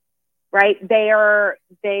news, right? They are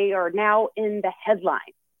now in the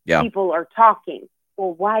headlines. Yeah. People are talking.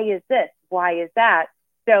 Well, why is this? Why is that?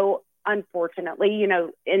 So unfortunately,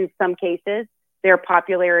 in some cases, their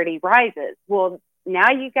popularity rises. Well,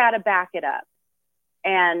 now you got to back it up.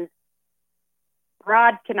 And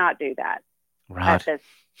Rod cannot do that. Rod.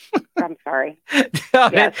 I'm sorry.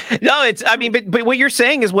 But what you're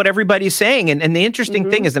saying is what everybody's saying. And the interesting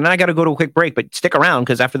thing is, and I got to go to a quick break, but stick around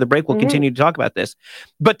because after the break, we'll continue to talk about this.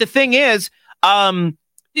 But the thing is, a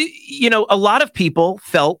lot of people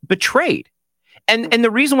felt betrayed. And the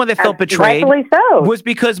reason why they felt betrayed was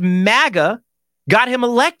because MAGA got him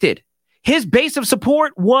elected. His base of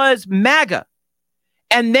support was MAGA.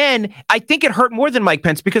 And then I think it hurt more than Mike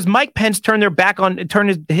Pence because Mike Pence turned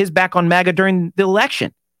his back on MAGA during the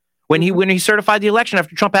election when he certified the election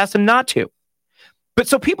after Trump asked him not to. But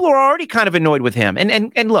so people are already kind of annoyed with him.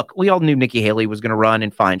 And look, we all knew Nikki Haley was going to run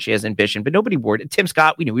and fine. She has ambition, but nobody worried. Tim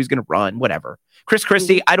Scott, we knew he was going to run, whatever. Chris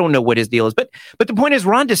Christie, I don't know what his deal is. But the point is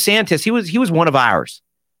Ron DeSantis, he was one of ours.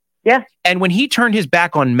 Yeah. And when he turned his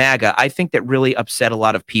back on MAGA, I think that really upset a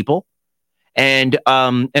lot of people. And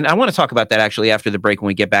I want to talk about that actually after the break when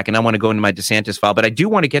we get back. And I want to go into my DeSantis file, but I do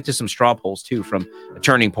want to get to some straw polls too from a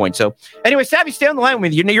Turning Point. So anyway, Savvy, stay on the line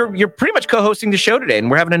with you. You're pretty much co-hosting the show today,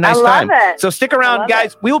 and we're having a nice time. It. So stick around,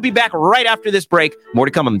 guys. We will be back right after this break. More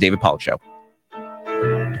to come on the David Pollack Show.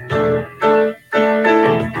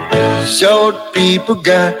 Short people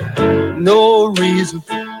got no reason.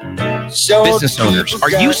 Business owners,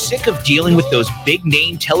 are you sick of dealing with those big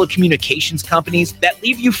name telecommunications companies that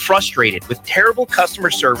leave you frustrated with terrible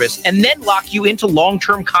customer service and then lock you into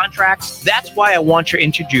long-term contracts? That's why I want to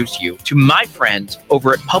introduce you to my friends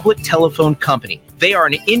over at Public Telephone Company. They are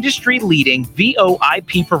an industry-leading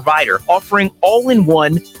VoIP provider offering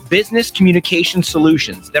all-in-one business communication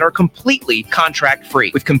solutions that are completely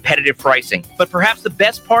contract-free with competitive pricing. But perhaps the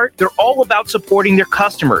best part, they're all about supporting their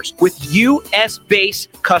customers with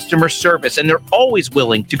U.S.-based customer service, and they're always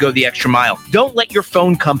willing to go the extra mile. Don't let your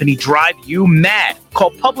phone company drive you mad.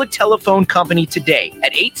 Call Public Telephone Company today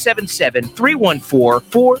at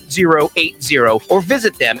 877-314-4080 or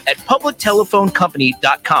visit them at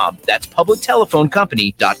publictelephonecompany.com. That's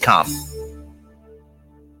publictelephonecompany.com.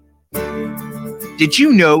 Did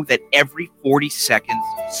you know that every 40 seconds,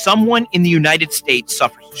 someone in the United States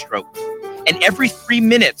suffers a stroke? And every 3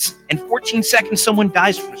 minutes and 14 seconds, someone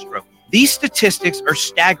dies from a stroke. These statistics are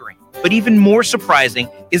staggering, but even more surprising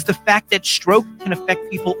is the fact that stroke can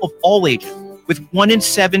affect people of all ages, with 1 in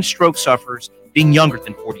 7 stroke sufferers being younger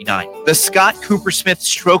than 49. The Scott Coopersmith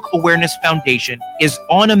Stroke Awareness Foundation is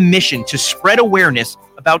on a mission to spread awareness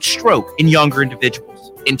about stroke in younger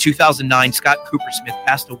individuals. In 2009, Scott Coopersmith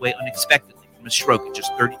passed away unexpectedly from a stroke at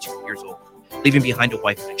just 32 years old, leaving behind a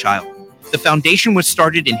wife and a child. The foundation was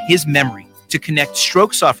started in his memory to connect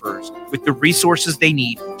stroke sufferers with the resources they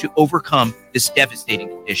need to overcome this devastating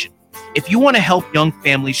condition. If you want to help young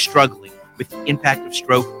families struggling with the impact of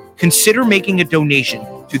stroke, consider making a donation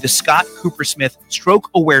to the Scott Coopersmith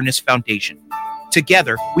Stroke Awareness Foundation.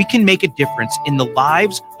 Together, we can make a difference in the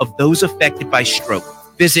lives of those affected by stroke.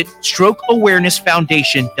 Visit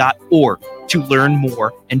strokeawarenessfoundation.org to learn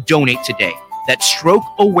more and donate today. That's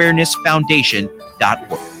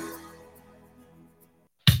strokeawarenessfoundation.org.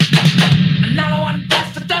 Another one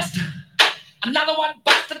busts the dust. Another one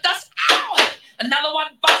busts the dust. Ow! Another one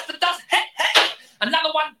busts the dust. Hey, hey! Another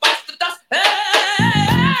one busts the dust. Hey!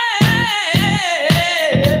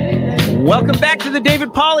 Welcome back to the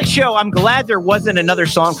David Pollack Show. I'm glad there wasn't another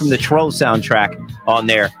song from the Troll soundtrack on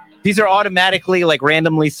there. These are automatically like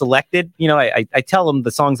randomly selected. You know, I tell them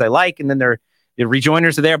the songs I like, and then the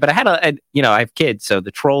rejoiners are there. But I had I have kids, so the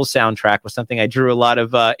Troll soundtrack was something I drew a lot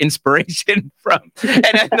of inspiration from.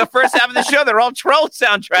 And in the first half of the show, they're all Troll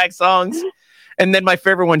soundtrack songs. And then my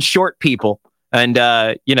favorite one, Short People. And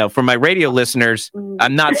for my radio listeners,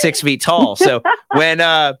 I'm not 6 feet tall, so when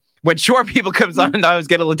Short People comes on, I always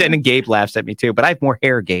get a little. And Gabe laughs at me too, but I have more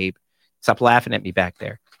hair. Gabe, stop laughing at me back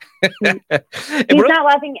there. He's not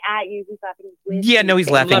laughing at you. He's laughing with you. Yeah, no,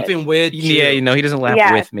 he's laughing with you. Yeah, he doesn't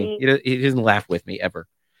laugh with me. He doesn't laugh with me ever.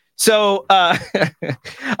 So I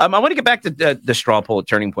want to get back to the straw poll at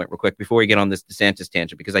Turning Point real quick before we get on this DeSantis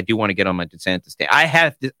tangent, because I do want to get on my DeSantis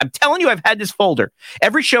tangent. I'm telling you, I've had this folder.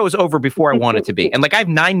 Every show is over before I want it to be. And I have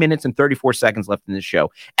 9 minutes and 34 seconds left in this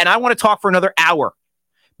show. And I want to talk for another hour.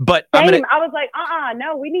 But I was like,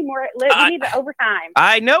 no, we need more. We need the overtime.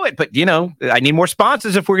 I know it, but I need more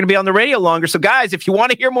sponsors if we're going to be on the radio longer. So guys, if you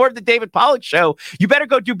want to hear more of the David Pollack Show, you better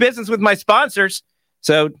go do business with my sponsors.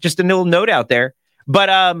 So just a little note out there. But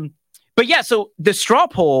yeah, so the straw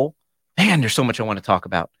poll, man, there's so much I want to talk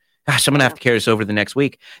about. Gosh, I'm going to have to carry this over the next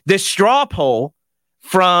week. The straw poll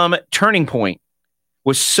from Turning Point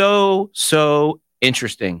was so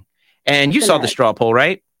interesting. And you saw the straw poll,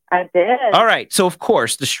 right? I did. All right. So, of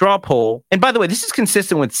course, the straw poll. And by the way, this is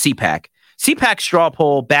consistent with CPAC. CPAC straw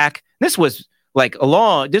poll back. This was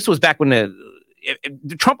back when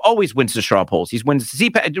Trump always wins the straw polls. He's wins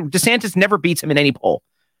CPAC. DeSantis never beats him in any poll.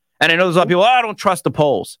 And I know there's a lot of people, I don't trust the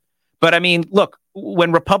polls. But I mean, look,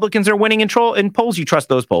 when Republicans are winning in polls, you trust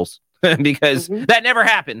those polls because that never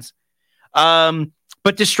happens.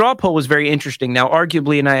 But the straw poll was very interesting. Now,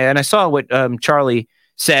 arguably, and I saw what Charlie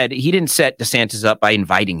said. He didn't set DeSantis up by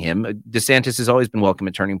inviting him. DeSantis has always been welcome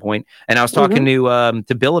at Turning Point. And I was talking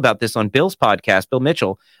to Bill about this on Bill's podcast, Bill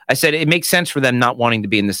Mitchell. I said it makes sense for them not wanting to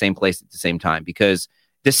be in the same place at the same time because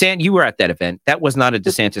you were at that event. That was not a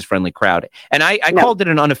DeSantis-friendly crowd. And I called it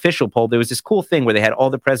an unofficial poll. There was this cool thing where they had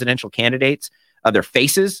all the presidential candidates, their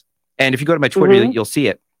faces. And if you go to my Twitter, you'll see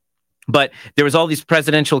it. But there was all these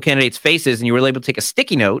presidential candidates' faces, and you were able to take a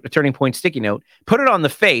sticky note, a Turning Point sticky note, put it on the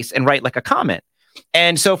face, and write like a comment.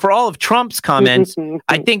 And so for all of Trump's comments,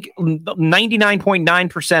 I think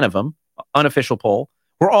 99.9% of them, unofficial poll,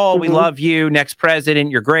 were all, we love you, next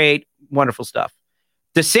president, you're great, wonderful stuff.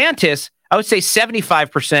 DeSantis, I would say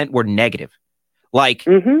 75% were negative. Like,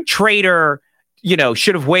 traitor,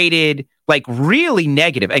 should have waited, like really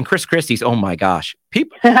negative. And Chris Christie's, oh my gosh.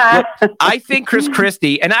 People, look, I think Chris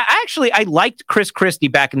Christie, and I liked Chris Christie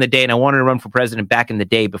back in the day, and I wanted to run for president back in the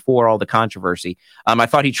day before all the controversy. I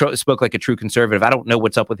thought he spoke like a true conservative. I don't know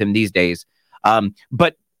what's up with him these days.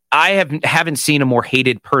 But I haven't seen a more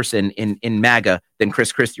hated person in MAGA than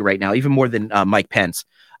Chris Christie right now, even more than Mike Pence.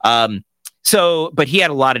 But he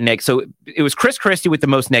had a lot of So it was Chris Christie with the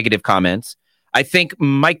most negative comments. I think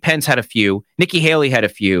Mike Pence had a few. Nikki Haley had a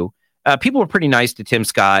few. People were pretty nice to Tim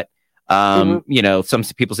Scott. Some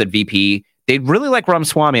people said VP. They really like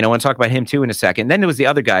Ramaswamy, and I want to talk about him too in a second. Then there was the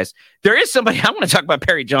other guys. There is somebody, I want to talk about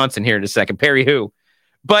Perry Johnson here in a second. Perry who?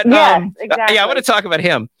 But exactly. I want to talk about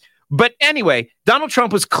him. But anyway, Donald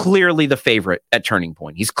Trump was clearly the favorite at Turning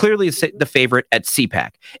Point. He's clearly the favorite at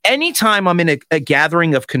CPAC. Anytime I'm in a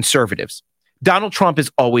gathering of conservatives, Donald Trump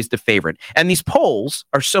is always the favorite. And these polls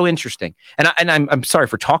are so interesting. And I'm sorry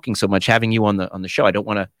for talking so much, having you on the show. I don't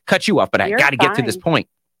want to cut you off, but I got to get to this point.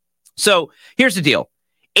 So here's the deal.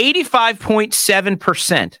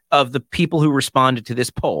 85.7% of the people who responded to this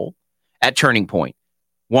poll at Turning Point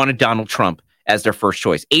wanted Donald Trump as their first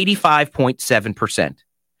choice. 85.7%.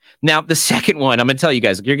 Now, the second one, I'm going to tell you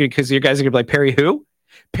guys, because you guys are going to be like, Perry who?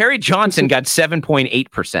 Perry Johnson got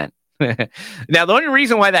 7.8%. Now, the only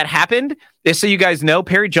reason why that happened is so you guys know,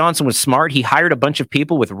 Perry Johnson was smart. He hired a bunch of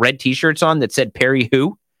people with red T-shirts on that said Perry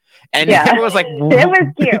who? And everyone was like, it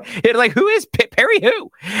was cute. Like, who is Perry who?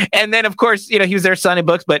 And then, of course, he was there signing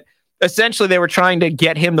books, but essentially they were trying to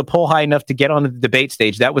get him to pull high enough to get on the debate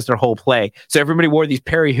stage. That was their whole play. So everybody wore these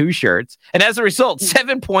Perry who shirts. And as a result,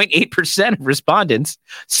 7.8% of respondents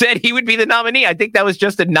said he would be the nominee. I think that was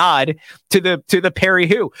just a nod to the Perry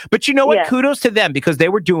who. But you know what? Yeah. Kudos to them, because they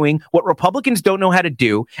were doing what Republicans don't know how to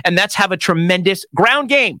do, and that's have a tremendous ground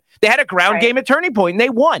game. They had a ground game at Turning Point, and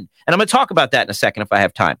they won. And I'm going to talk about that in a second if I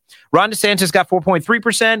have time. Ron DeSantis got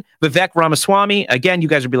 4.3%. Vivek Ramaswamy, again, you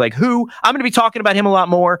guys will be like, who? I'm going to be talking about him a lot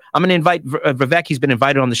more. I'm going to invite Vivek. He's been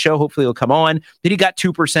invited on the show. Hopefully he'll come on. Then he got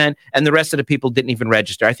 2%, and the rest of the people didn't even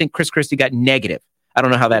register. I think Chris Christie got negative. I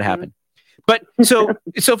don't know how that happened. But so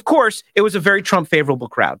of course, it was a very Trump favorable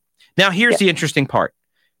crowd. Now, here's the interesting part.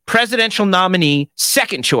 Presidential nominee,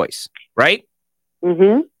 second choice, right?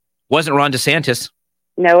 Mm-hmm. Wasn't Ron DeSantis.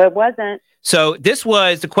 No, it wasn't. So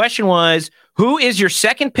the question was, who is your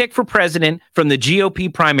second pick for president from the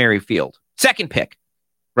GOP primary field? Second pick,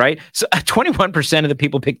 right? So 21% of the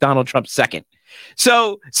people picked Donald Trump second.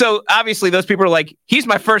 So obviously those people are like, he's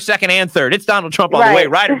my first, second, and third. It's Donald Trump all the way,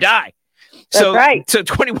 ride or die. So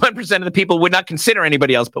 21% of the people would not consider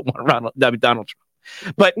anybody else but Donald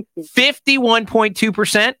Trump. But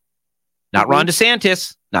 51.2%, not Ron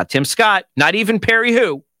DeSantis, not Tim Scott, not even Perry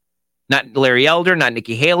who. Not Larry Elder, not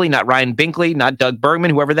Nikki Haley, not Ryan Binkley, not Doug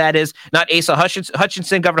Bergman, whoever that is, not Asa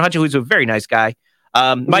Hutchinson, Governor Hutchinson, who's a very nice guy.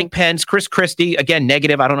 Mike Pence, Chris Christie, again,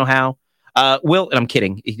 negative. I don't know how. And I'm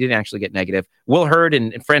kidding. He didn't actually get negative. Will Hurd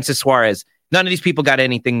and Francis Suarez. None of these people got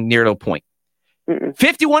anything near to a point.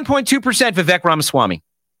 51.2% Vivek Ramaswamy.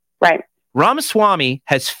 Right. Ramaswamy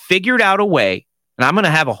has figured out a way, and I'm going to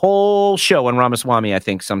have a whole show on Ramaswamy, I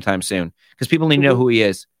think, sometime soon, because people need to know who he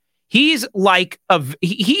is. He's like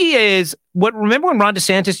he is what. Remember when Ron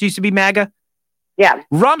DeSantis used to be MAGA? Yeah.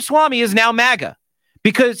 Ramaswamy is now MAGA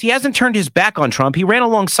because he hasn't turned his back on Trump. He ran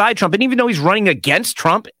alongside Trump, and even though he's running against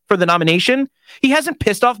Trump for the nomination, he hasn't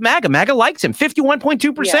pissed off MAGA. MAGA likes him.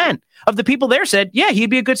 51.2% of the people there said, yeah, he'd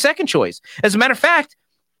be a good second choice. As a matter of fact,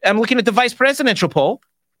 I'm looking at the vice presidential poll.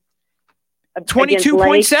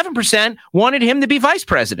 22.7% wanted him to be vice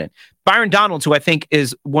president. Byron Donalds, who I think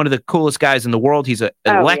is one of the coolest guys in the world. He's an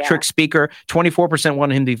electric speaker. 24%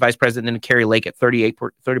 wanted him to be vice president, and then Carrie Lake at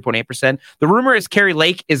 30.8%. The rumor is Carrie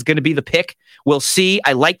Lake is going to be the pick. We'll see.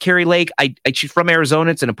 I like Carrie Lake. She's from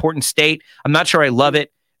Arizona. It's an important state. I'm not sure I love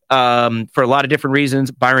it for a lot of different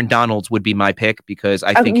reasons. Byron Donalds would be my pick because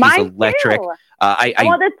I think he's electric. I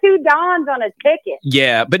want the two Dons on a ticket.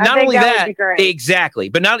 Yeah, but not only that, exactly.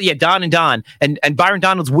 But not Don and Don and Byron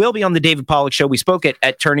Donalds will be on the David Pollack show. We spoke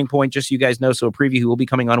at Turning Point, just so you guys know. So a preview who will be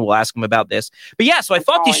coming on. We'll ask him about this. But yeah, so I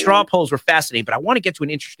thought these straw polls were fascinating. But I want to get to an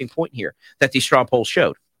interesting point here that these straw polls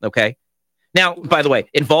showed. Okay. Now, by the way,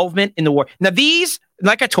 involvement in the war. Now these,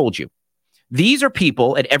 like I told you, these are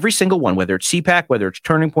people at every single one, whether it's CPAC, whether it's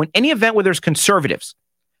Turning Point, any event where there's conservatives,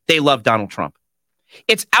 they love Donald Trump.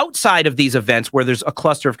 It's outside of these events where there's a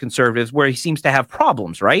cluster of conservatives where he seems to have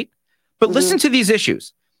problems, right? But listen to these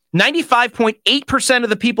issues. 95.8% of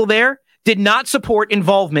the people there did not support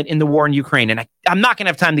involvement in the war in Ukraine. And I'm not going to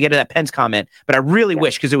have time to get to that Pence comment, but I really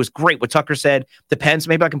wish, because it was great what Tucker said to Pence.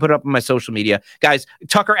 Maybe I can put it up on my social media. Guys,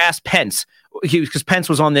 Tucker asked Pence, because Pence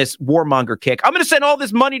was on this warmonger kick, I'm going to send all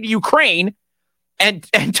this money to Ukraine. And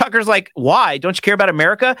Tucker's like, why? Don't you care about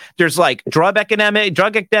America? There's like drug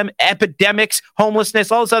epidemics,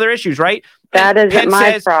 homelessness, all those other issues, right? That isn't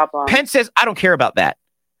my problem. Pence says, I don't care about that.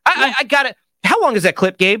 I got it. How long is that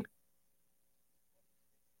clip, Gabe?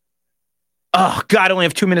 Oh, God, I only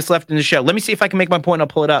have 2 minutes left in the show. Let me see if I can make my point. I'll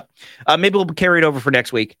pull it up. Maybe we'll carry it over for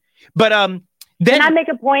next week. But then, can I make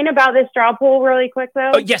a point about this straw poll really quick,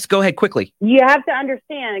 though? Oh, yes, go ahead quickly. You have to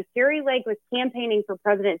understand, Carrie Lake was campaigning for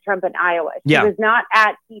President Trump in Iowa. She was not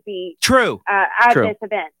at TP at this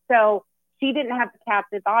event. So she didn't have a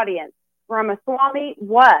captive audience. Ramaswamy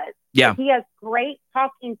was. Yeah. He has great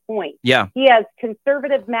talking points. Yeah. He has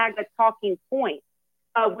conservative MAGA talking points.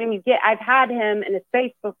 I've had him in a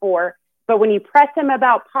space before, but when you press him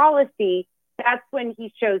about policy, that's when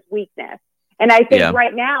he shows weakness. And I think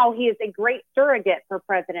right now he is a great surrogate for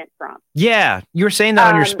President Trump. Yeah, you were saying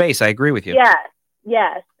that on your space. I agree with you.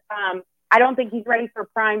 Yes. I don't think he's ready for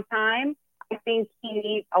prime time. I think he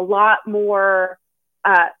needs a lot more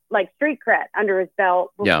like street cred under his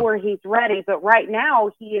belt before he's ready. But right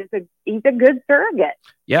now he's a good surrogate.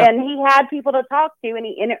 Yeah. And he had people to talk to, and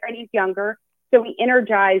he's younger, so he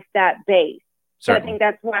energized that base. So I think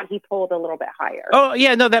that's why he pulled a little bit higher. Oh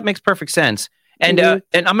yeah, no, that makes perfect sense. And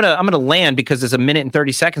and I'm gonna land because there's a minute and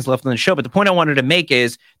 30 seconds left on the show. But the point I wanted to make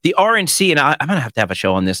is the RNC, and I'm gonna have to have a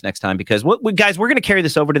show on this next time because guys, we're gonna carry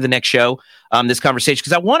this over to the next show, this conversation,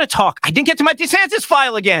 because I want to talk. I didn't get to my DeSantis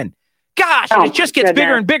file again. Gosh, it just gets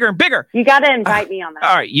bigger and bigger and bigger. You got to invite me on that.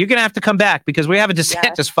 All right, you're gonna have to come back because we have a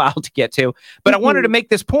DeSantis file to get to. But I wanted to make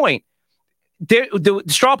this point. The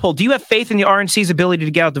straw poll, do you have faith in the RNC's ability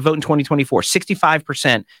to get out the vote in 2024?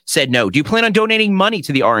 65% said no. Do you plan on donating money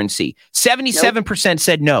to the RNC? 77%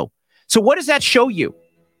 said no. So what does that show you?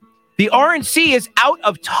 The RNC is out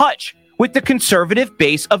of touch with the conservative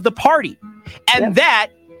base of the party. And that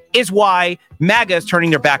is why MAGA is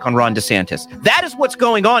turning their back on Ron DeSantis. That is what's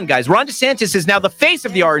going on, guys. Ron DeSantis is now the face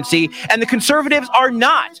of the RNC, and the conservatives are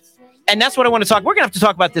not. And that's what I want to talk. We're going to have to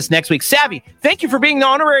talk about this next week. Savvy, thank you for being the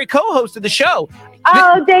honorary co-host of the show.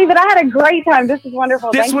 Oh, David, I had a great time. This is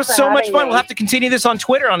wonderful. This was so much fun. We'll have to continue this on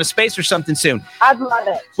Twitter, on a space or something soon. I'd love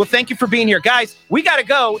it. Well, thank you for being here. Guys, we got to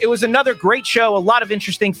go. It was another great show. A lot of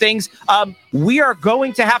interesting things. We are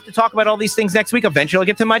going to have to talk about all these things next week. Eventually, I'll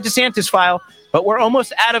get to my DeSantis file, but we're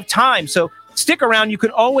almost out of time. So stick around. You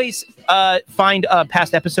can always find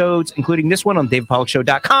past episodes, including this one on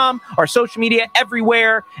davidpollockshow.com, our social media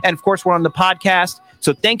everywhere. And of course, we're on the podcast.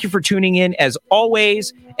 So thank you for tuning in as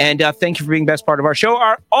always. And thank you for being the best part of our show,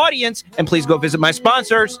 our audience. And please go visit my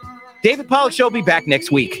sponsors. David Pollock Show will be back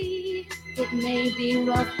next week. It may be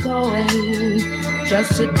rough going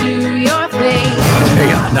just to do your thing.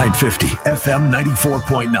 AM 950, FM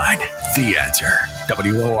 94.9. The Answer.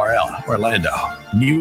 WORL, Orlando. New